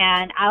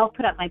 and I'll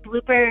put up my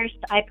bloopers.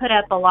 I put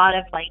up a lot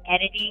of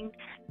editing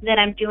that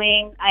I'm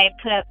doing. I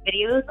put up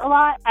videos a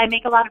lot. I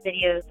make a lot of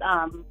videos,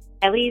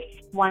 at least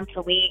once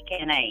a week,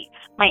 and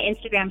my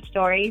Instagram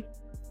stories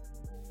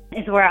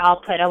is where I'll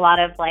put a lot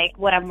of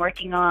what I'm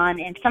working on,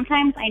 and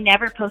sometimes I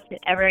never post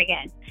it ever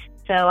again.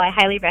 So I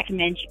highly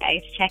recommend you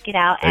guys check it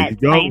out at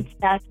Science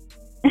Stuff.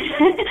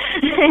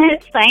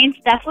 Science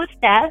Stuff with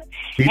Steph,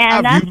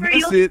 and that's where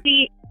you'll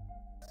see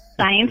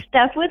Science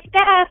Stuff with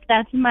Steph.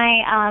 That's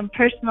my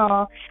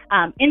personal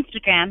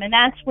Instagram, and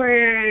that's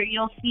where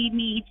you'll see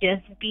me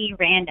just be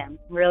random,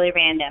 really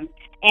random,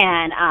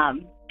 and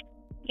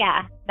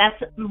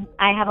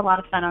I have a lot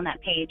of fun on that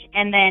page.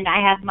 And then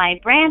I have my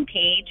brand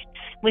page,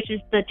 which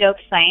is the Dope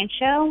Science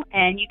Show,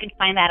 and you can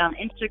find that on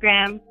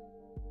Instagram.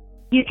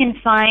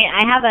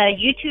 I have a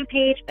YouTube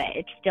page, but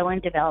it's still in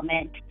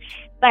development.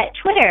 But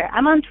Twitter,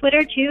 I'm on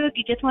Twitter too. If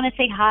you just want to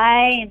say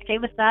hi and say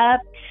what's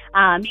up,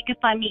 you can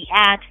find me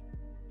at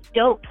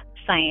Dope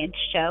Science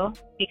Show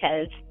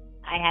because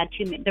I had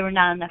there were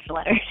not enough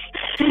letters.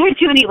 There were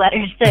too many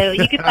letters. So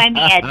you can find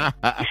me at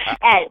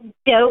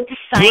Dope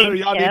Science Twitter,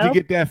 y'all Show. need to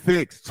get that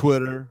fixed,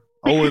 Twitter.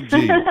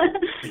 OMG.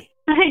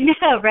 I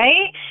know,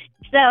 right?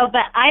 So,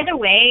 but either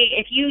way,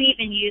 if you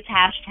even use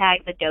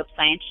hashtag the Dope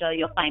Science Show,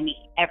 you'll find me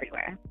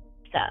everywhere.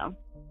 So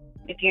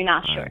if you're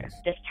not sure,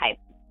 just type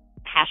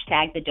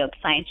hashtag the Dope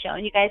Science Show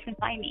and you guys can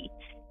find me.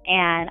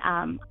 And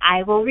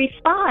I will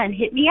respond.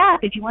 Hit me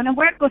up. If you want to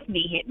work with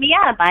me, hit me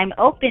up. I'm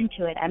open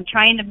to it. I'm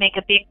trying to make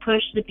a big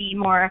push to be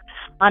more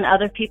on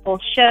other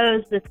people's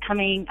shows this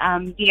coming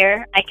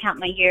year. I count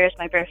my year as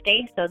my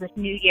birthday, so this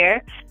new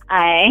year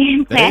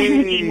I plan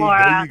to be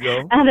more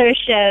on other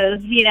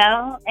shows,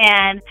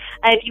 And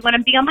if you want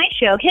to be on my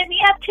show, hit me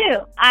up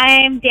too.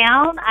 I'm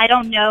down. I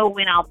don't know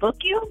when I'll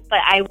book you, but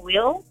I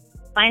will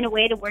find a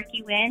way to work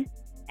you in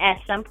at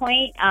some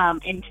point,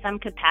 in some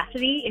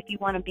capacity, if you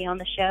want to be on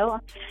the show,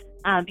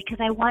 because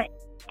I want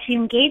to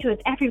engage with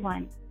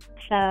everyone.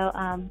 So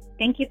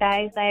thank you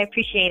guys. I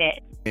appreciate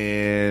it.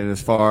 And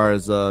as far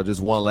as just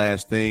one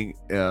last thing,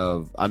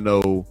 I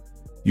know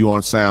you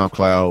on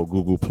SoundCloud,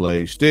 Google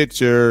Play,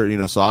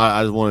 Stitcher, so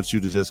I just wanted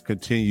you to just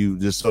continue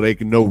just so they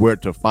can know where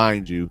to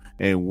find you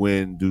and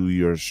when do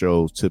your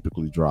shows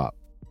typically drop.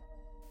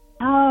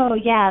 Oh,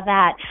 yeah,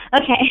 that.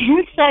 Okay,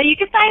 so you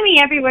can find me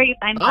everywhere you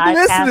find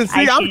podcasts. I'm listening.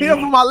 See, I'm here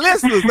for my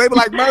listeners. They be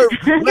like, Merv,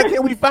 where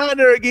can we find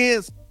her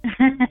again?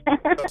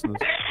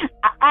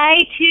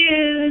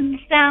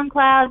 iTunes,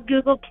 SoundCloud,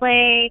 Google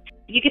Play.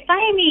 You can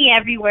find me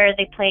everywhere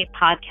they play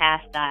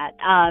podcasts at.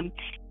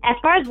 As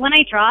far as when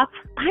I drop,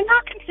 I'm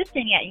not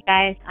consistent yet, you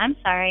guys. I'm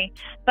sorry.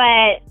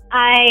 But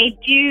I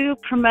do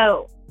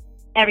promote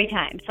every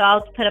time. So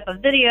I'll put up a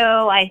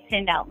video, I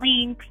send out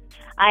links,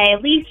 I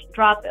at least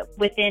drop it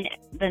within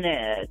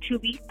the 2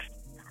 weeks.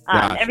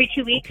 Gotcha. Every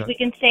 2 weeks, Okay. we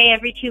can say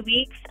every 2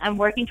 weeks. I'm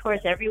working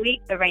towards every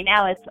week, but right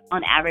now it's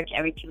on average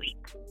every 2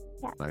 weeks.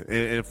 Right.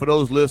 And for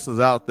those listeners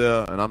out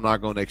there, and I'm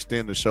not going to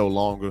extend the show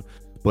longer,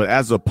 but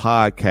as a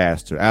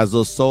podcaster, as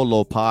a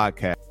solo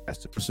podcaster,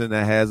 as a person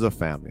that has a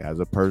family, as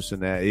a person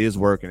that is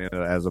working,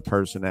 as a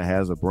person that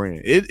has a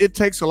brand, it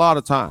takes a lot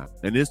of time.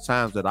 And there's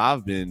times that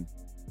I've been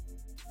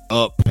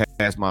up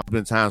past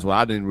been times where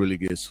I didn't really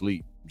get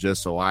sleep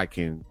just so I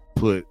can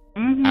put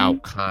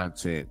out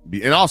content.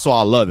 And also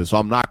I love it, so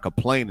I'm not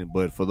complaining,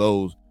 but for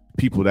those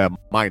people that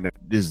might not,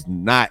 this is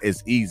not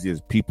as easy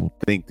as people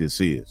think this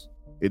is.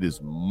 It is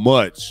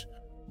much,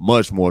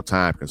 much more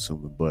time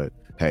consuming, but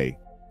hey,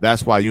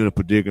 that's why you're in a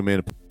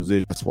predicament,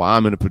 position. That's why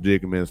I'm in a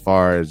predicament as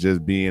far as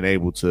just being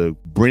able to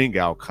bring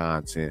out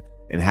content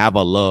and have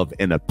a love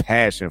and a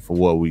passion for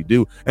what we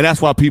do. And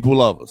that's why people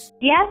love us.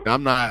 Yeah.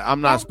 I'm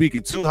not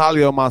speaking too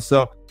highly of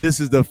myself. This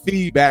is the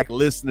feedback,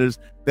 listeners,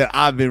 that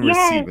I've been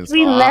receiving.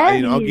 We love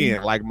you.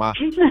 Again, like my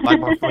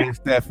friend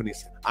Stephanie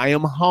said, I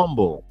am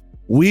humble.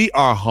 We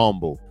are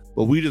humble,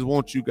 but we just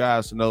want you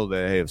guys to know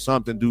that, hey, if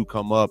something do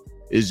come up,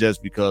 it's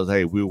just because,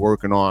 hey, we're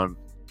working on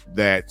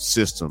that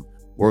system,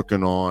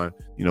 working on,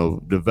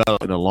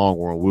 developing the long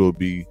run will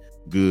be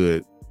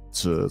good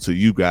to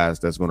you guys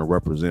that's going to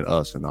represent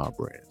us and our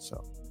brand.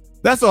 So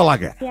that's all I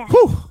got. Yeah.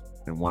 Whew,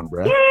 in one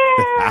breath.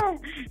 Yeah.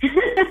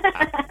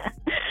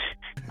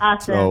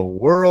 Awesome. So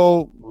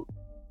world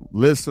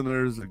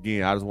listeners,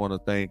 again, I just want to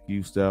thank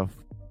you, Steph,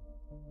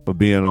 for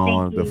being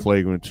on the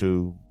Flagrant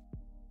 2.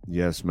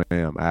 Yes,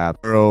 ma'am.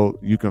 Girl,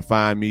 you can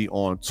find me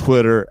on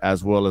Twitter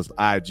as well as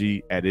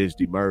IG at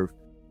IshDMurph.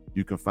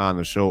 You can find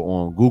the show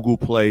on Google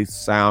Play,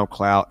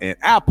 SoundCloud, and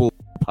Apple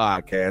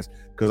Podcasts.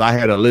 Because I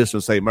had a listener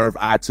say, Murph,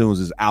 iTunes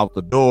is out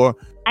the door.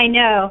 I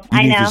know.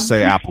 You need to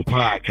say Apple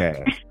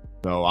Podcast.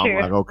 So I'm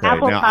like, okay.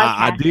 Apple now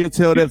I did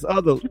tell this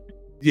other,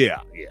 yeah.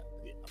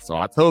 So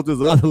I told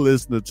this other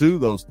listener too,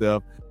 though,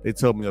 Steph. They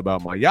told me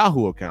about my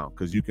Yahoo account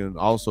because you can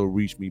also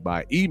reach me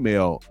by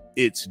email.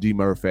 It's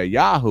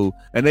dmurph@yahoo,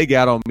 and they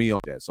got on me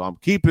on that. So I'm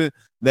keeping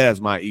that as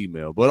my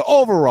email. But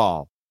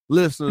overall,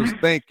 listeners,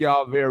 thank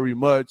y'all very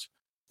much.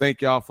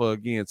 Thank y'all for,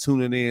 again,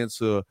 tuning in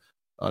to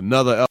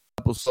another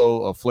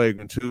episode of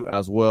Flagrant 2,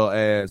 as well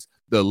as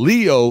the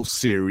Leo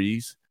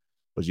series.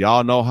 But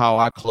y'all know how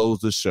I close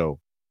the show.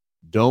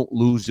 Don't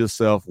lose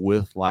yourself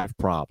with life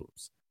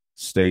problems.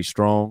 Stay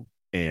strong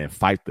and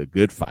fight the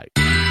good fight.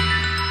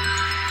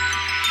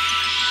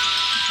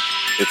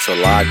 It's a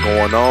lot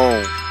going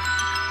on,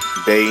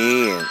 day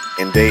in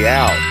and day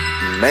out.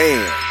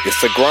 Man,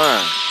 it's a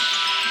grind.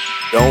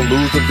 Don't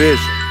lose the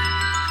vision.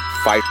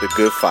 Fight the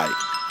good fight.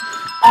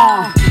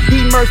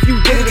 D-Murph, you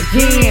did it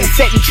again.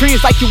 Setting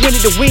trends like you wanted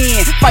to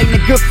win. Fighting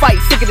a good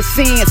fight, sick of the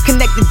sins.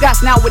 Connecting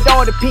dots now with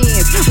all the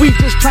pins. We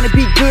just trying to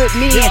be good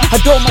men.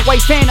 Adore my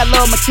wife and I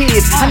love my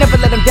kids. I never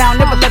let them down,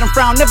 never let them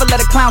frown. Never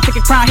let a clown take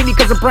a crown. Hit me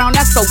cause I'm brown,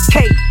 that's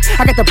okay.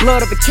 I got the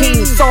blood of a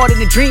king. Saw it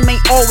in the dream, ain't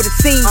all what it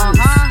seems.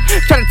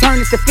 Try to turn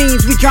us to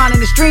fiends. We drown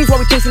in the streams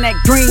while we chasing that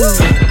green.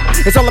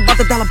 It's all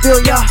about the dollar bill,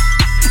 y'all.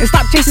 And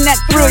stop chasing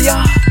that thrill,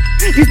 y'all.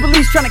 These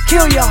police trying to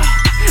kill y'all.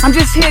 I'm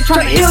just here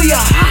trying to heal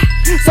y'all.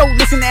 So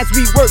listen as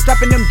we work,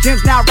 dropping them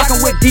gems now,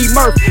 rocking with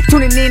D-Murph.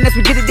 Tuning in as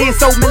we get it in,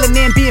 so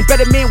melanin, being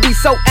better men, we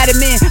so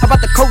adamant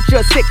about the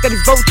culture, sick that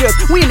is vulture.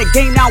 We in the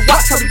game now,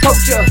 watch how we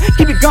coach ya.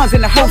 Keep your guns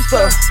in the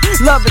holster.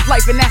 Love is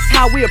life and that's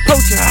how we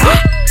approach ya.